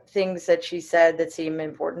what things that she said that seem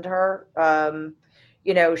important to her.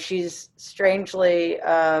 You know, she's strangely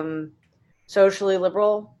socially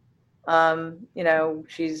liberal. You know,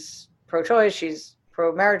 she's pro-choice, she's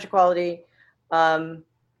pro-marriage equality.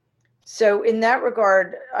 So in that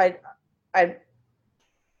regard, I'd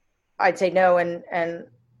say no, and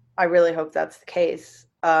I really hope that's the case.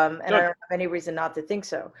 And I don't have any reason not to think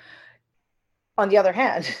so. On the other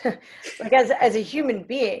hand, like as a human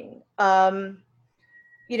being,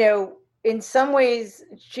 you know, in some ways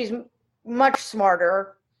she's much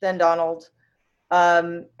smarter than Donald,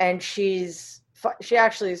 and she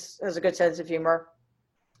actually has a good sense of humor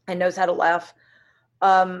and knows how to laugh,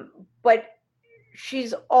 but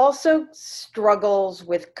she's also struggles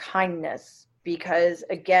with kindness because,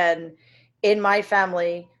 again, in my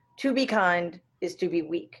family, to be kind is to be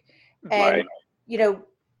weak. And, Right. you know,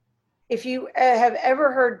 if you have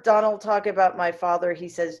ever heard Donald talk about my father, he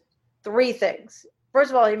says 3 things.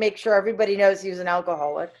 First of all, he makes sure everybody knows he was an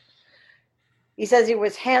alcoholic. He says he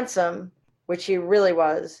was handsome, which he really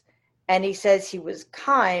was. And he says he was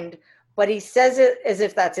kind, but he says it as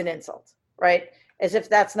if that's an insult, right? As if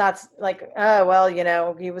that's not like, oh, well, you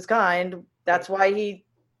know, he was kind. That's why he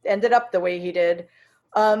ended up the way he did.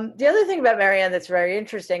 The other thing about Marianne that's very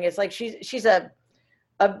interesting is like she's a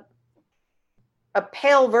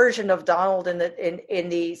pale version of Donald in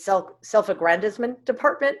the self-aggrandizement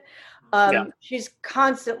department. She's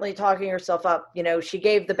constantly talking herself up. You know, she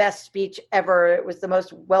gave the best speech ever. It was the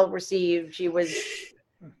most well-received. She was,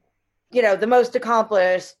 you know, the most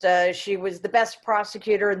accomplished. She was the best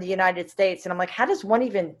prosecutor in the United States. And I'm like, how does one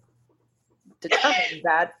even determine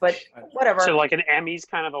that? But whatever. So like an Emmys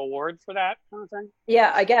kind of award for that kind of thing?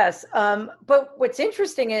 Yeah, I guess. But what's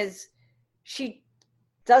interesting is she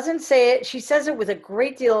doesn't say it. She says it with a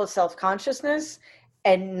great deal of self-consciousness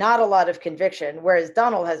and not a lot of conviction, whereas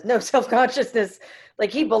Donald has no self-consciousness.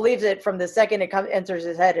 Like he believes it from the second it enters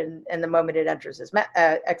his head and the moment it enters his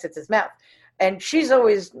exits his mouth. And she's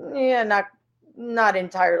always not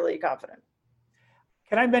entirely confident.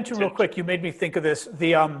 Can I mention real quick? You made me think of this.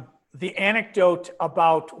 The anecdote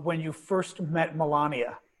about when you first met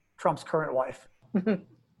Melania, Trump's current wife.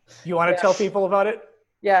 You want to tell people about it?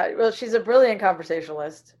 Yeah, well, she's a brilliant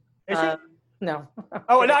conversationalist. Is she? No.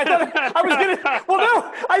 Oh, no, I thought I was gonna. Well,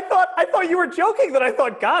 no, I thought you were joking. That I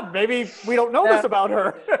thought, God, maybe we don't know this about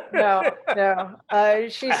her. No.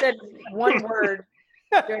 She said one word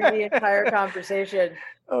during the entire conversation.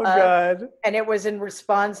 Oh God! And it was in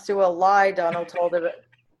response to a lie Donald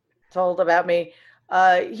told about me.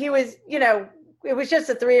 He was, you know, it was just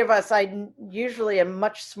the 3 of us. I usually am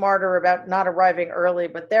much smarter about not arriving early,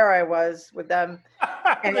 but there I was with them.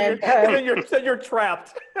 And then you're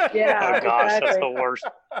trapped. Yeah. Oh gosh, exactly. that's the worst.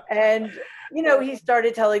 And, you know, he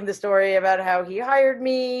started telling the story about how he hired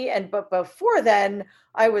me. But before then,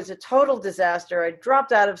 I was a total disaster. I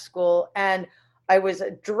dropped out of school and I was a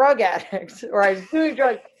drug addict, or I was doing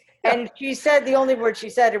drugs. And she said, the only word she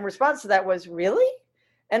said in response to that was, really?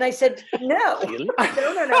 And I said, no. Really?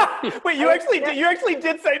 No. Wait, you actually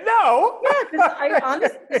did say no? Yeah, because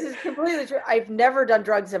honestly, this is completely true. I've never done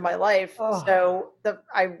drugs in my life. Oh. So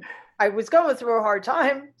I was going through a hard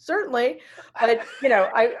time, certainly. But, you know,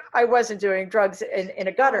 I wasn't doing drugs in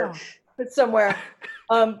a gutter somewhere.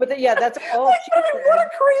 That's all. What a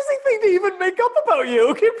crazy thing to even make up about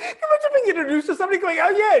you. Can you imagine being introduced to somebody going, oh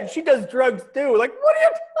yeah, and she does drugs too. Like, what are you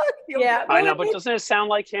talking about? Yeah, I know, but doesn't it sound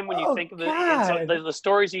like him when you think of the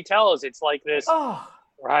stories he tells? It's like this,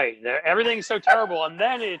 right? Everything's so terrible, and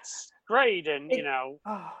then it's great, and you know.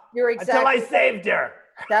 You're exactly. Until I saved her.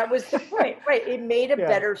 That was the point, right? It made a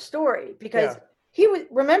better story because he was.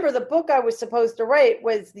 Remember, the book I was supposed to write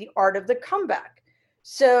was The Art of the Comeback.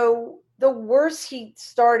 So the worse he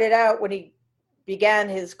started out when he began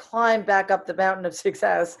his climb back up the mountain of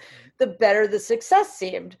success, the better the success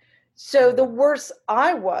seemed. So the worse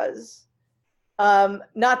I was,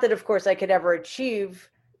 not that of course I could ever achieve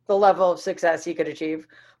the level of success he could achieve,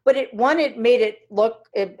 but it made it look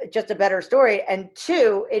just a better story. And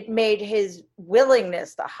 2, it made his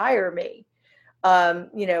willingness to hire me,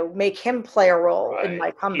 make him play a role in my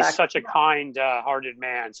comeback. He's such a kind-hearted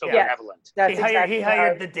man, so benevolent. He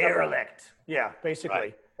hired the derelict. Yeah,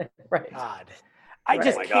 basically. Right. God, I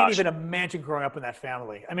just can't even imagine growing up in that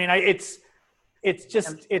family. I mean,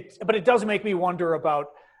 but it does make me wonder about.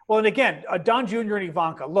 Well, and again, Don Jr. and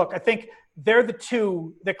Ivanka. Look, I think they're the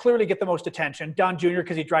 2 that clearly get the most attention. Don Jr.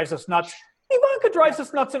 because he drives us nuts. Ivanka drives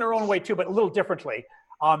us nuts in her own way too, but a little differently.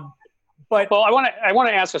 But well, I want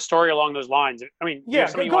to ask a story along those lines. I mean,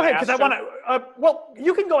 yeah, go ahead, because I want to. Well,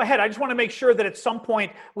 you can go ahead. I just want to make sure that at some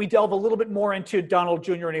point we delve a little bit more into Donald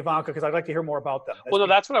Jr. and Ivanka, because I'd like to hear more about them. Well, no,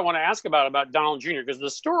 that's what I want to ask about Donald Jr. Because the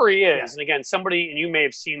story is, and again, somebody, and you may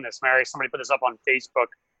have seen this, Mary. Somebody put this up on Facebook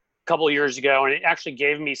a couple of years ago, and it actually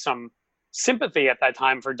gave me some sympathy at that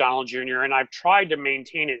time for Donald Jr. And I've tried to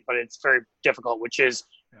maintain it, but it's very difficult. Which is,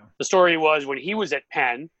 the story was when he was at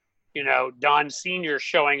Penn, Don Sr.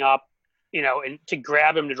 showing up, and to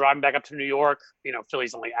grab him to drive him back up to New York.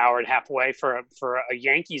 Philly's only an hour and a half away for a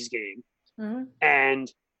Yankees game,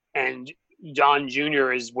 and Don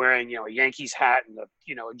Jr. is wearing a Yankees hat and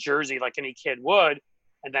a jersey like any kid would,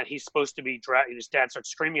 and then he's supposed to be his dad starts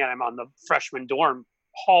screaming at him on the freshman dorm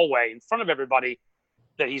hallway in front of everybody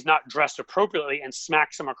that he's not dressed appropriately, and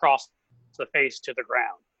smacks him across the face to the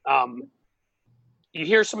ground. You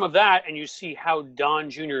hear some of that, and you see how Don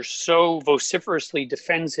Jr. so vociferously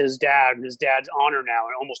defends his dad and his dad's honor now,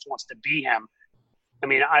 and almost wants to be him. I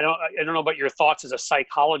mean, I don't know about your thoughts as a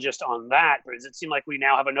psychologist on that, but does it seem like we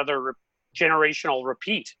now have another generational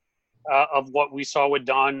repeat of what we saw with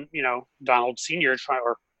Donald Sr.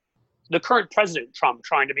 or the current president Trump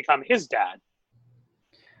trying to become his dad?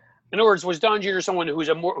 In other words, was Don Jr. someone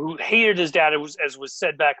who hated his dad, as was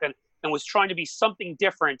said back then, and was trying to be something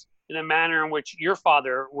different in a manner in which your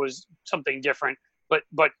father was something different,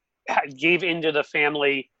 but gave into the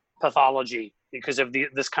family pathology because of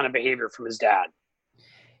this kind of behavior from his dad?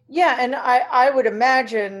 Yeah, and I would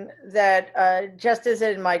imagine that just as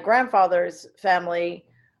in my grandfather's family,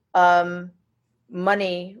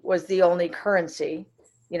 money was the only currency.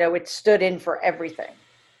 It stood in for everything.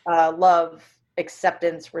 Love,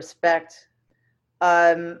 acceptance, respect.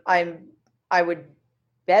 I would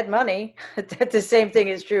bet money that the same thing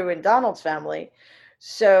is true in Donald's family.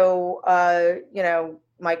 So,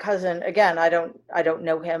 my cousin, again, I don't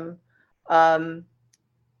know him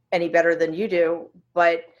any better than you do,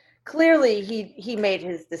 but clearly he made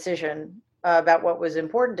his decision about what was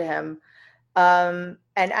important to him. And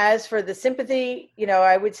as for the sympathy,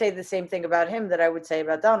 I would say the same thing about him that I would say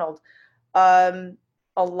about Donald. A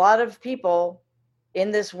lot of people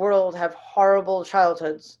in this world have horrible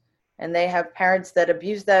childhoods, and they have parents that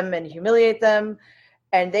abuse them and humiliate them,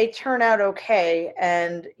 and they turn out okay.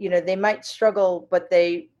 And, they might struggle, but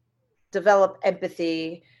they develop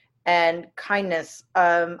empathy and kindness.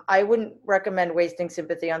 I wouldn't recommend wasting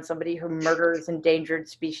sympathy on somebody who murders endangered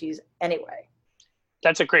species anyway.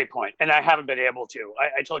 That's a great point. And I haven't been able to.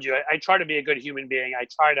 I told you, I try to be a good human being.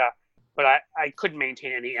 But I couldn't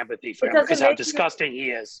maintain any empathy for him because how disgusting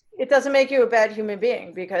he is. It doesn't make you a bad human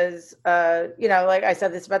being because, like I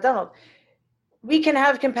said this about Donald, we can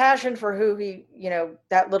have compassion for who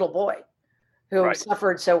that little boy who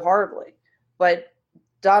suffered so horribly. But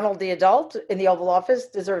Donald, the adult in the Oval Office,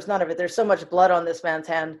 deserves none of it. There's so much blood on this man's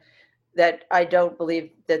hand that I don't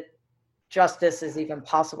believe that justice is even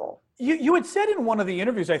possible. You had said in one of the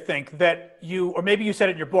interviews, I think, that or maybe you said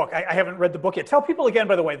it in your book. I haven't read the book yet. Tell people again,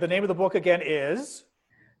 by the way, the name of the book again is?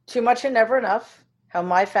 Too Much and Never Enough, How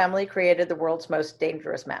My Family Created the World's Most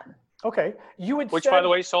Dangerous Man. Okay. Which, by the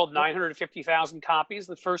way, sold 950,000 copies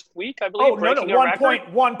the first week, I believe. Oh, no,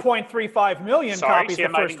 1.35 million copies the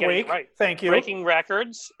first week. Right. Thank you. Breaking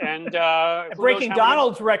records. And breaking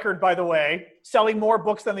Donald's record, by the way, selling more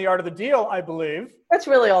books than The Art of the Deal, I believe. That's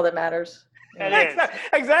really all that matters.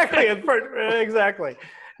 Exactly. Exactly.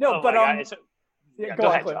 No, but go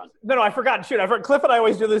ahead, John. No, I forgot. Shoot, Cliff and I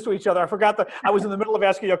always do this to each other. I forgot that I was in the middle of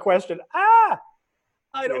asking you a question. I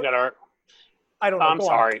don't know. I'm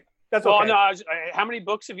sorry. That's okay. No, how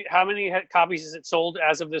many copies has it sold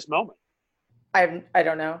as of this moment? I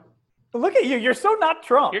don't know. Look at you. You're so not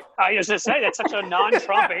Trump. I was going to say, that's such a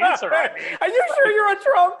non-Trump answer. Are you sure you're a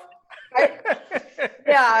Trump?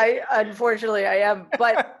 Unfortunately I am.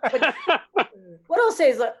 But what I'll say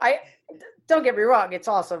is, don't get me wrong, it's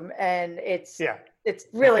awesome and it's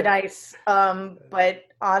really nice. But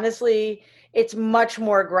honestly, it's much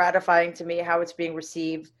more gratifying to me how it's being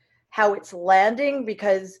received, how it's landing,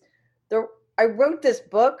 because I wrote this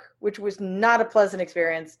book, which was not a pleasant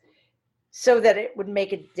experience, so that it would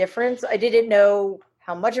make a difference. I didn't know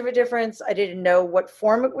how much of a difference. I didn't know what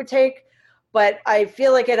form it would take. But I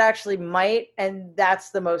feel like it actually might, and that's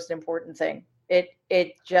the most important thing. It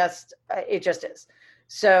just is.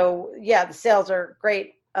 So yeah, the sales are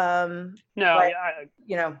great. I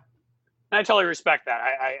totally respect that.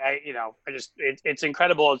 It's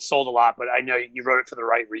incredible. It's sold a lot, but I know you wrote it for the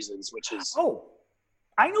right reasons, which is. Oh,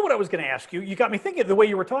 I know what I was going to ask you. You got me thinking the way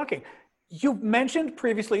you were talking. You mentioned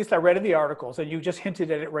previously, at least I read in the articles, and you just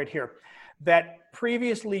hinted at it right here, that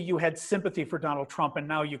previously you had sympathy for Donald Trump and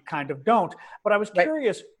now you kind of don't. But I was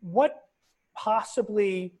curious, what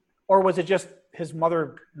possibly, or was it just his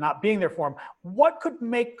mother not being there for him? What could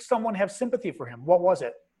make someone have sympathy for him? What was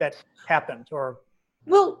it that happened? Or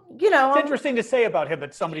Well, it's interesting to say about him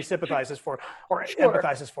that somebody sympathizes for or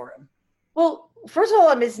empathizes for him. Well, first of all,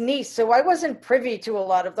 I'm his niece, so I wasn't privy to a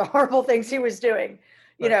lot of the horrible things he was doing.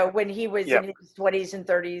 You know, when he was in his 20s and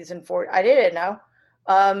 30s and 40s, I didn't know.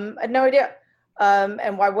 I had no idea.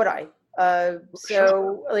 And why would I?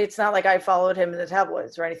 So it's not like I followed him in the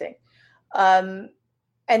tabloids or anything. And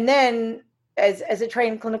then as a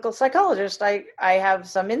trained clinical psychologist, I have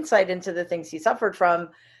some insight into the things he suffered from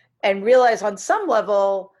and realize on some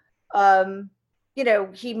level, you know,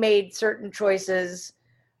 he made certain choices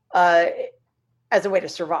as a way to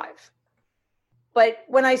survive. But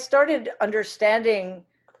when I started understanding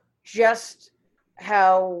just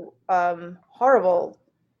how horrible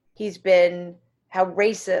he's been, how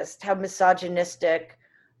racist, how misogynistic,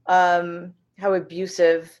 how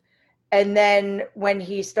abusive, and then when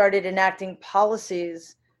he started enacting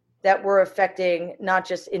policies that were affecting not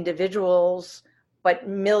just individuals, but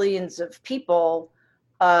millions of people,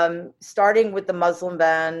 starting with the Muslim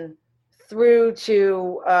ban through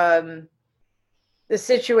to the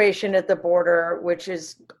situation at the border, which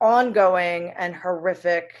is ongoing and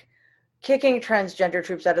horrific, kicking transgender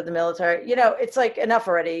troops out of the military. You know, it's like enough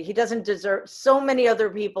already. He doesn't deserve, so many other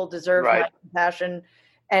people deserve my compassion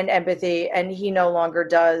and empathy, and he no longer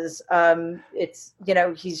does. It's, you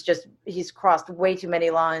know, he's crossed way too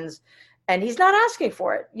many lines, and he's not asking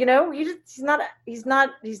for it. You know, he's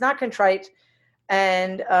not contrite,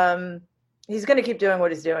 and he's going to keep doing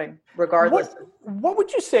what he's doing regardless. What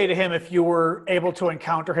would you say to him if you were able to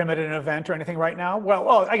encounter him at an event or anything right now?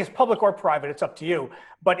 Well, I guess public or private, it's up to you.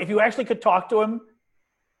 But if you actually could talk to him,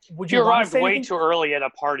 would you arrived way too early at a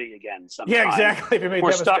party again sometime. Yeah, exactly.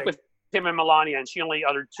 We're stuck with him and Melania, and she only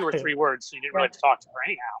uttered 2 or 3 words, so you didn't really have to talk to her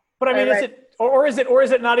anyhow. But I mean,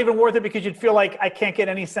 is it not even worth it because you'd feel like I can't get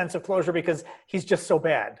any sense of closure because he's just so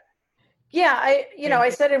bad? Yeah, I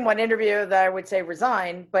said in one interview that I would say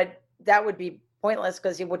resign, but that would be pointless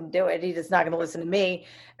because he wouldn't do it. He's just not going to listen to me.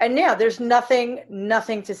 And yeah, there's nothing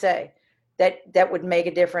to say that would make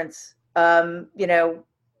a difference. You know,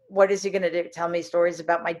 what is he going to do? Tell me stories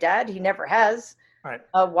about my dad? He never has. Right.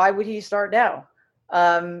 Why would he start now?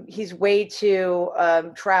 He's way too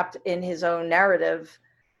trapped in his own narrative,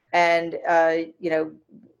 and you know,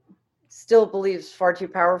 still believes far too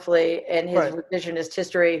powerfully in his revisionist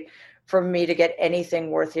history for me to get anything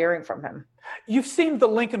worth hearing from him. You've seen the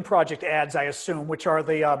Lincoln Project ads, I assume, which are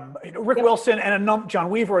the Rick Wilson and John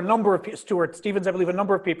Weaver, a number of Stuart Stevens, I believe a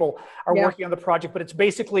number of people are working on the project, but it's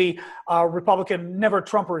basically Republican never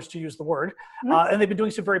Trumpers, to use the word. And they've been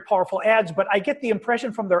doing some very powerful ads, but I get the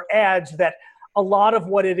impression from their ads that a lot of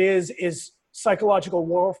what it is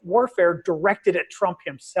psychological warfare directed at Trump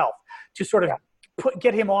himself to sort of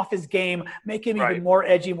get him off his game, make him even more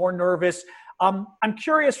edgy, more nervous. I'm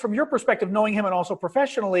curious from your perspective, knowing him and also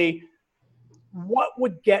professionally, what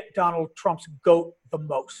would get Donald Trump's goat the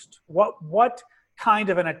most? What kind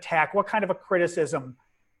of an attack, what kind of a criticism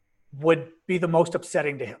would be the most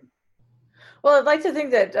upsetting to him? Well, I'd like to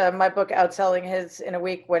think that my book outselling his in a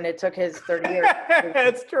week when it took his 30 years.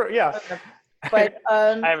 It's true, yeah. But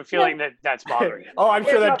I have a feeling that's bothering him. Oh, I'm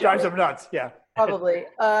sure that drives him nuts, yeah. Probably.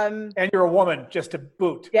 And you're a woman, just to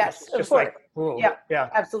boot. Yes, just of course. Like, yeah,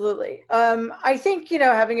 absolutely. I think, you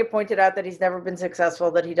know, having it pointed out that he's never been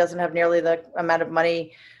successful, that he doesn't have nearly the amount of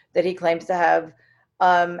money that he claims to have,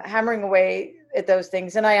 hammering away at those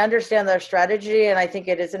things. And I understand their strategy, and I think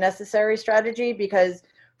it is a necessary strategy because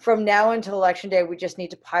from now until Election Day, we just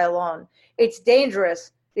need to pile on. It's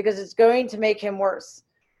dangerous because it's going to make him worse.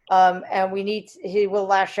 And he will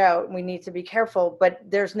lash out, and we need to be careful, but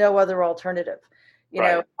there's no other alternative. You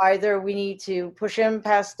know, either we need to push him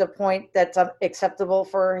past the point that's acceptable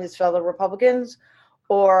for his fellow Republicans,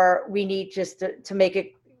 or we need just to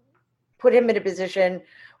put him in a position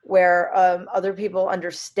where other people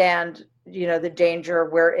understand, you know, the danger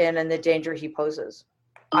we're in and the danger he poses.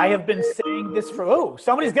 I have been saying this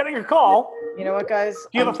somebody's getting a call. You know what, guys?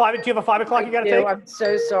 Do you have a 5 o'clock you got to take? I'm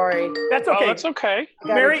so sorry. That's okay. Oh, that's okay.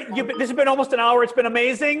 Mary, this has been almost an hour. It's been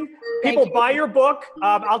amazing. People, buy your book.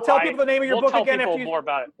 I'll tell people the name of your book again. We'll tell people more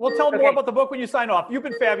about it. We'll tell more about the book when you sign off. You've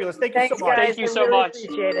been fabulous. Thank you so much. Guys. Thank you so much.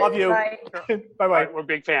 Love you. Bye. Bye-bye. Right, we're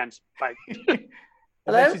big fans. Bye.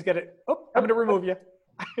 Hello? She's got it. Oh, I'm going to remove you.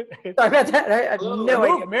 Sorry about that. I have no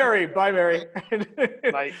idea. Mary. Bye, Mary.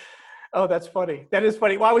 Bye. Oh, that's funny. That is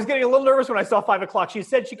funny. Well, I was getting a little nervous when I saw 5 o'clock. She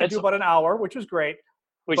said she could do about an hour, which was great.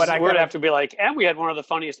 Which we're going to have to be like, and we had one of the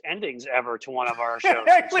funniest endings ever to one of our shows.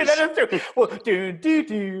 Actually, that is true. Well,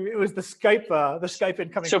 it was the Skype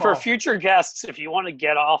incoming So call. for future guests, if you want to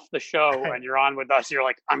get off the show and you're on with us, you're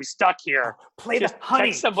like, I'm stuck here. Play the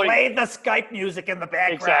Skype music in the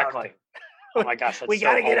background. Exactly. Oh my gosh, that's we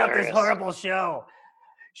got to get up this horrible show.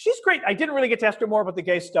 She's great. I didn't really get to ask her more about the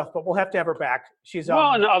gay stuff, but we'll have to have her back. She's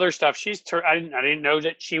and the other stuff. I didn't know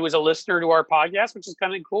that she was a listener to our podcast, which is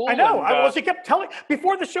kind of cool. I know. And, she kept telling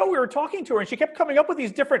before the show. We were talking to her, and she kept coming up with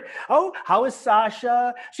these different. Oh, how is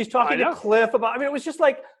Sasha? She's talking to Cliff about. I mean, it was just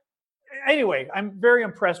like. Anyway, I'm very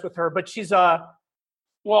impressed with her, but she's doesn't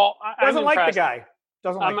like the guy.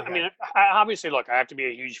 Doesn't like. I mean, obviously, look, I have to be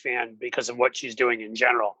a huge fan because of what she's doing in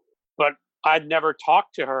general, but I'd never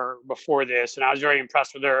talked to her before this, and I was very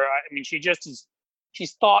impressed with her. I mean,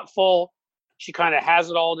 she's thoughtful. She kind of has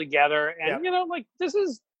it all together. And, like, this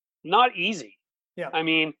is not easy. Yeah. I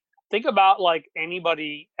mean, think about, like,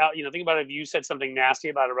 anybody out, think about if you said something nasty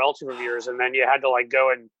about a relative of yours, and then you had to, like,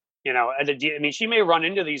 go and, I mean, she may run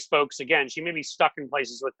into these folks again. She may be stuck in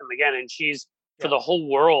places with them again, and she's, for the whole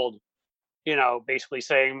world, basically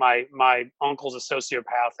saying my uncle's a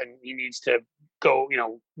sociopath and he needs to go,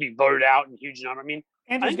 be voted out in huge number. I mean,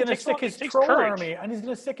 and he's going to stick his troll army, and he's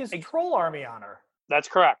going to stick his troll army on her. That's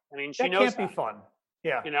correct. I mean, she knows that can't be fun.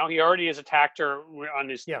 Yeah. He already has attacked her on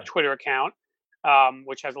his Twitter account,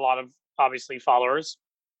 which has a lot of obviously followers.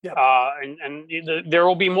 Yeah. There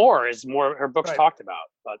will be more as more her books talked about.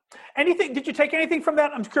 But did you take anything from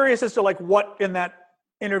that? I'm curious as to like what in that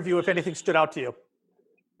interview, if anything, stood out to you.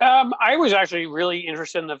 I was actually really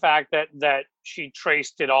interested in the fact that she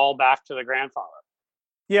traced it all back to the grandfather.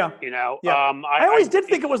 Yeah. I always did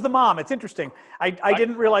think it was the mom. It's interesting. I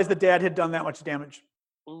didn't realize the dad had done that much damage.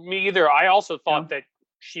 Me either. I also thought that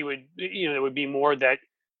she would, there would be more that,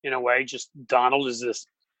 in a way, just Donald is this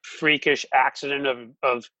freakish accident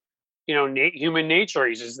of human nature.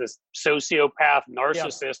 He's just this sociopath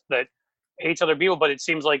narcissist that hates other people. But it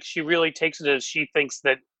seems like she really takes it as she thinks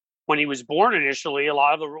that when he was born initially, a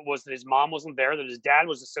lot of it was that his mom wasn't there, that his dad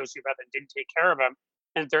was a sociopath and didn't take care of him,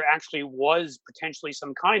 and that there actually was potentially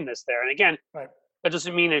some kindness there. And again, that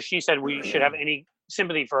doesn't mean, as she said, we should have any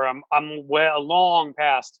sympathy for him. I'm long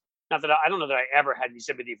past, not that I don't know that I ever had any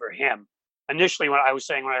sympathy for him. Initially, when I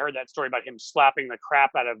heard that story about him slapping the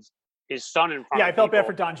crap out of his son in front of I felt bad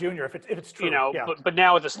for Don Jr. if it's true. But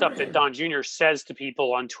now with the stuff that Don Jr. says to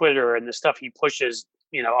people on Twitter and the stuff he pushes,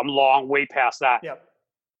 I'm way past that. Yeah.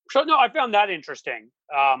 So no, I found that interesting.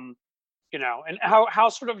 And how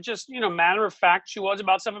sort of just, matter of fact she was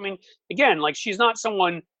about stuff. I mean, again, like she's not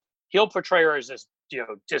someone, he'll portray her as this,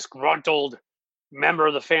 disgruntled member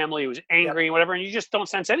of the family who's angry and whatever, and you just don't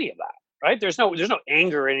sense any of that, right? There's no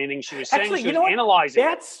anger in anything she was saying. Actually, she was analyzing.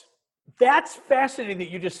 That's fascinating that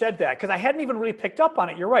you just said that, because I hadn't even really picked up on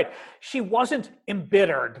it. You're right. She wasn't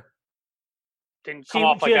embittered. Didn't come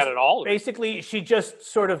off like that at all. Basically, she just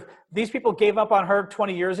sort of, these people gave up on her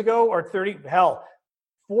 20 years ago or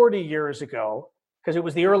 40 years ago, because it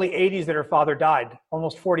was the early 80s that her father died.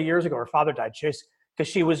 Almost 40 years ago, her father died. She's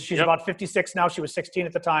about 56 now. She was 16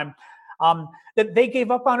 at the time. That they gave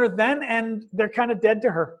up on her then, and they're kind of dead to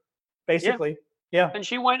her, basically. Yeah. And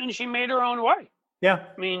she went and she made her own way. Yeah.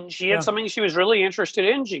 I mean, she had something she was really interested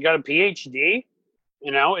in. She got a PhD,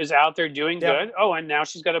 is out there doing good. Oh, and now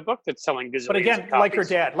she's got a book that's selling gazillions. But again, of copies.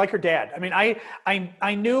 like her dad. I mean,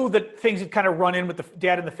 I knew that things had kind of run in with the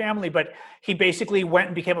dad in the family, but he basically went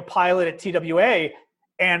and became a pilot at TWA,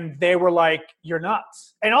 and they were like, "You're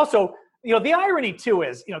nuts." And also, the irony too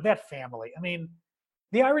is, that family. I mean,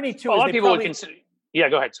 the irony too is a lot of people would consider. Yeah,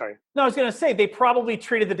 go ahead. Sorry. No, I was going to say they probably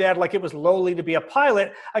treated the dad like it was lowly to be a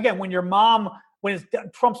pilot. Again, when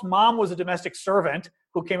Trump's mom was a domestic servant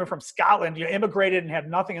who came in from Scotland, immigrated and had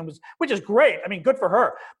nothing, which is great. I mean, good for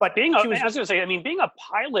her. But being a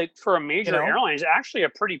pilot for a major airline is actually a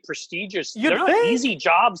pretty prestigious. They're not easy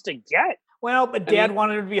jobs to get. Well, but Dad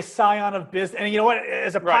wanted her to be a scion of business, and you know what?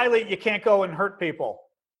 As a pilot, you can't go and hurt people.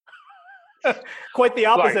 Quite the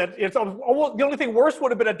opposite. Right. It's almost, the only thing worse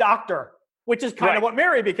would have been a doctor, which is kind of what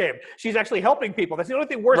Mary became. She's actually helping people. That's the only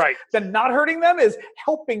thing worse than not hurting them is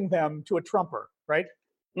helping them to a Trumper, right?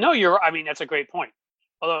 No, that's a great point.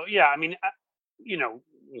 Although,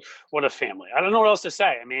 what a family. I don't know what else to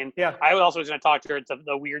say. I mean, I also was going to talk to her,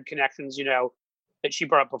 the weird connections, that she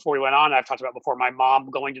brought up before we went on. I've talked about before, my mom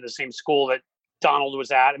going to the same school that Donald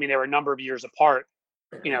was at. I mean, they were a number of years apart,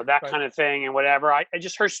 that kind of thing and whatever. I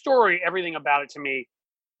just, her story, everything about it to me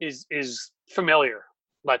is familiar,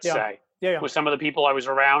 let's say. With some of the people I was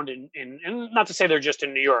around and not to say they're just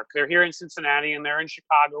in New York. They're here in Cincinnati and they're in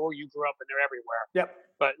Chicago where you grew up and they're everywhere. Yep.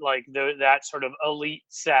 But like that sort of elite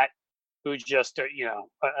set who just,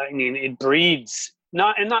 I mean, it breeds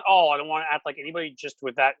not all. I don't want to act like anybody just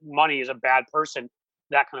with that money is a bad person,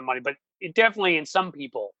 that kind of money, but it definitely in some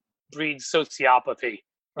people breeds sociopathy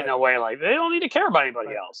in a way. Like they don't need to care about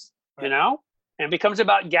anybody else, and it becomes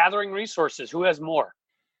about gathering resources. Who has more,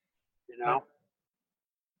 Well,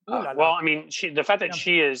 I mean, the fact that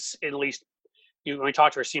she is, at least when we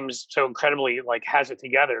talk to her, seems so incredibly like has it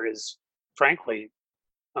together is frankly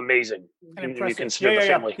amazing. And impressive. You consider the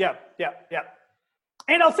family. Yeah.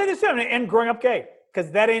 And I'll say this too, and growing up gay,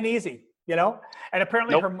 because that ain't easy, And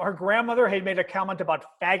apparently her grandmother had made a comment about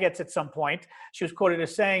faggots at some point. She was quoted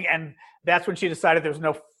as saying, and that's when she decided there's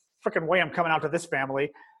no freaking way I'm coming out to this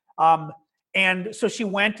family. And so she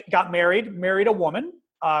went, got married a woman,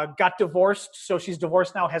 got divorced. So she's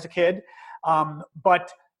divorced now, has a kid.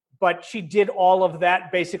 But she did all of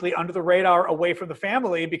that basically under the radar, away from the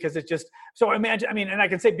family, because it just, so imagine, I mean, and I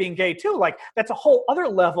can say being gay too, like that's a whole other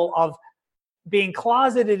level of being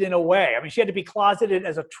closeted in a way. I mean, she had to be closeted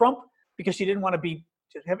as a Trump because she didn't want to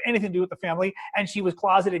have anything to do with the family. And she was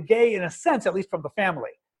closeted gay in a sense, at least from the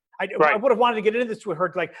family. I would have wanted to get into this with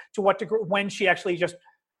her, like to what degree, when she actually just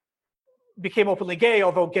became openly gay,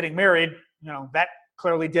 although getting married, that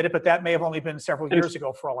clearly did it, but that may have only been several years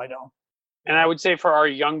ago for all I know. And I would say for our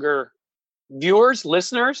younger viewers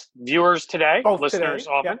today, both listeners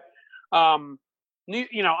today. often,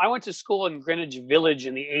 I went to school in Greenwich Village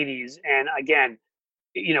in the 80s. And again,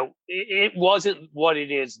 it wasn't what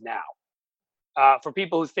it is now. For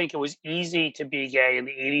people who think it was easy to be gay in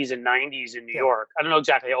the 80s and 90s in New York, I don't know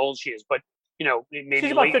exactly how old she is, but, maybe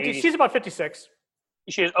she's about 50. 80s. She's about 56.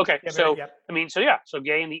 She is. Okay. So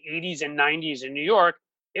gay in the 80s and 90s in New York,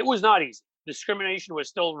 it was not easy. Discrimination was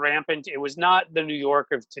still rampant. It was not the New York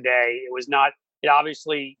of today. It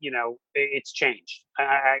obviously, it's changed.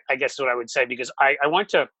 I guess is what I would say, because I went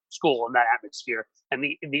to school in that atmosphere, and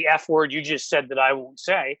the F word you just said that I won't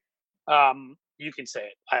say, you can say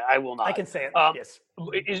it. I will not. I can say it. Yes.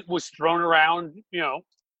 It was thrown around,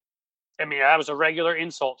 I mean, that was a regular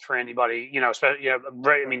insult for anybody,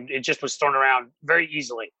 I mean, it just was thrown around very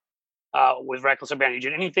easily with reckless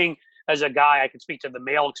abandon. Anything as a guy, I could speak to the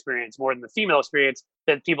male experience more than the female experience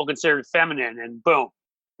that people considered feminine, and boom,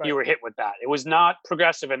 you were hit with that. It was not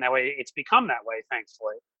progressive in that way. It's become that way,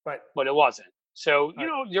 thankfully. Right. But it wasn't. So,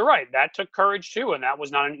 you're right. That took courage too. And that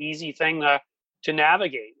was not an easy thing to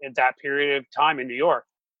navigate at that period of time in New York.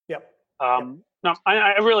 Yep. No,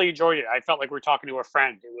 I really enjoyed it. I felt like we were talking to a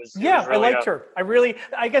friend. It was really I liked her.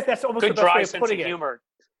 I guess that's almost the best way of putting it. Humor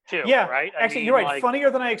too. Yeah. Right. Actually, you're right. Funnier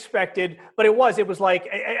than I expected, but it was like,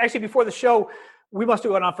 actually before the show, we must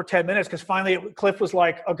have gone on for 10 minutes because finally Cliff was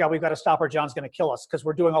like, oh God, we've got to stop or John's going to kill us because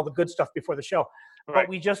we're doing all the good stuff before the show. Right. But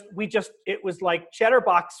we just, it was like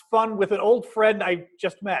Chatterbox fun with an old friend I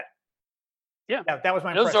just met. Yeah. That was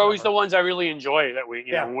my Those are always the ones I really enjoy that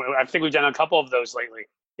we, I think we've done a couple of those lately.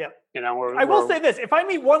 Yeah. I will say this. If I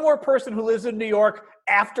meet one more person who lives in New York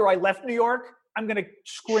after I left New York, I'm going to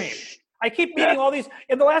scream. I keep meeting all these,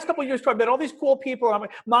 in the last couple of years, I've met all these cool people. I'm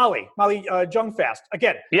like, Molly Jungfast,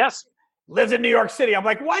 again. Yes. Lives in New York City. I'm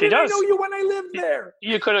like, why didn't I know you when I lived there?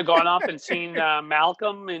 You could have gone up and seen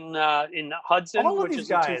Malcolm in Hudson, which isn't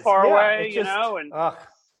guys. too far away, And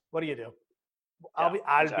what do you do? I'll be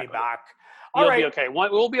back. You'll be okay.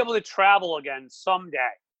 We'll be able to travel again someday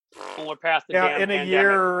when we're past the damn in a pandemic.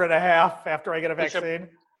 year and a half after I get a vaccine.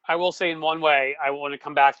 I will say in one way, I want to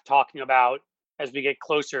come back to talking about as we get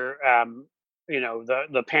closer,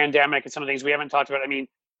 the pandemic and some of the things we haven't talked about. I mean,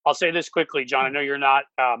 I'll say this quickly, John. I know you're not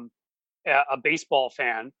a baseball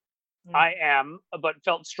fan. I am, but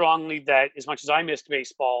felt strongly that as much as I missed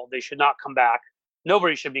baseball, they should not come back.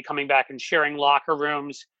 Nobody should be coming back and sharing locker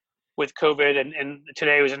rooms with COVID. And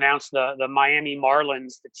today it was announced the Miami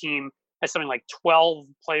Marlins, the team, has something like 12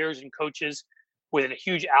 players and coaches with a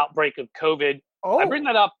huge outbreak of COVID. Oh. I bring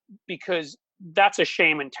that up because that's a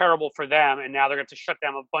shame and terrible for them. And now they're going to shut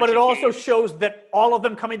down a bunch of But it also games. shows that all of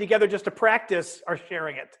them coming together just to practice are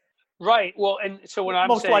sharing it. Right. Well, and so what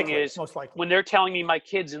I'm saying is when they're telling me my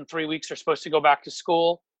kids in 3 weeks are supposed to go back to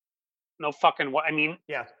school, no fucking what. I mean,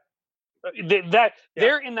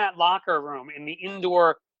 they're in that locker room in the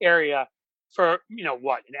indoor area for,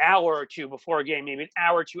 an hour or two before a game, maybe an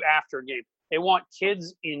hour or two after a game. They want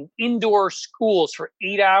kids in indoor schools for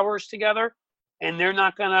 8 hours together. And they're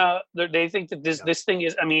not they think that this thing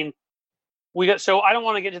is, I mean, so I don't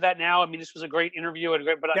want to get to that now. I mean, this was a great interview,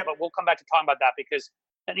 but we'll come back to talking about that because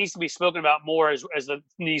that needs to be spoken about more as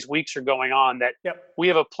these weeks are going on, that we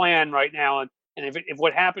have a plan right now. And if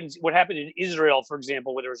what happened in Israel, for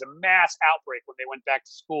example, where there was a mass outbreak when they went back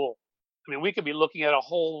to school, I mean, we could be looking at a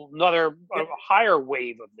whole another a higher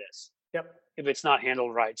wave of this if it's not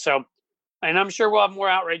handled right. So And I'm sure we'll have more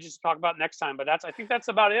outrages to talk about next time. But I think that's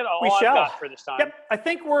about it. All I've got for this time. Yep. I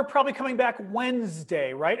think we're probably coming back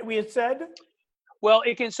Wednesday, right? We had said. Well,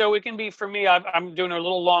 it can be for me. I'm doing a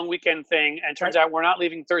little long weekend thing, and turns out we're not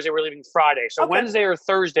leaving Thursday. We're leaving Friday. So Wednesday or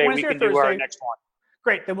Thursday, we can do our next one.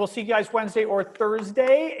 Great. Then we'll see you guys Wednesday or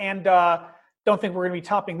Thursday. And don't think we're going to be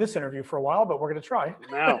topping this interview for a while, but we're going to try.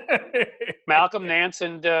 No. Malcolm Nance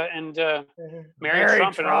and Mary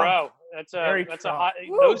Trump in a row. That's a hot.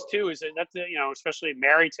 Those two especially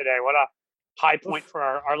Mary today. What a high point for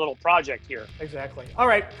our little project here. Exactly. All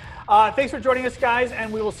right. Thanks for joining us, guys,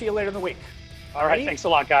 and we will see you later in the week. All right. Thanks a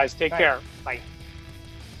lot, guys. Take care. Bye.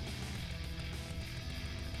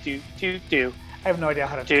 Do. I have no idea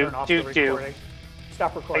how to turn off the recording.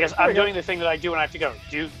 Stop recording. I guess I'm doing the thing that I do when I have to go.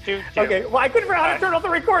 Do. Okay. Well, I couldn't figure out how to turn off the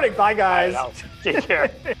recording. Bye, guys. Take care.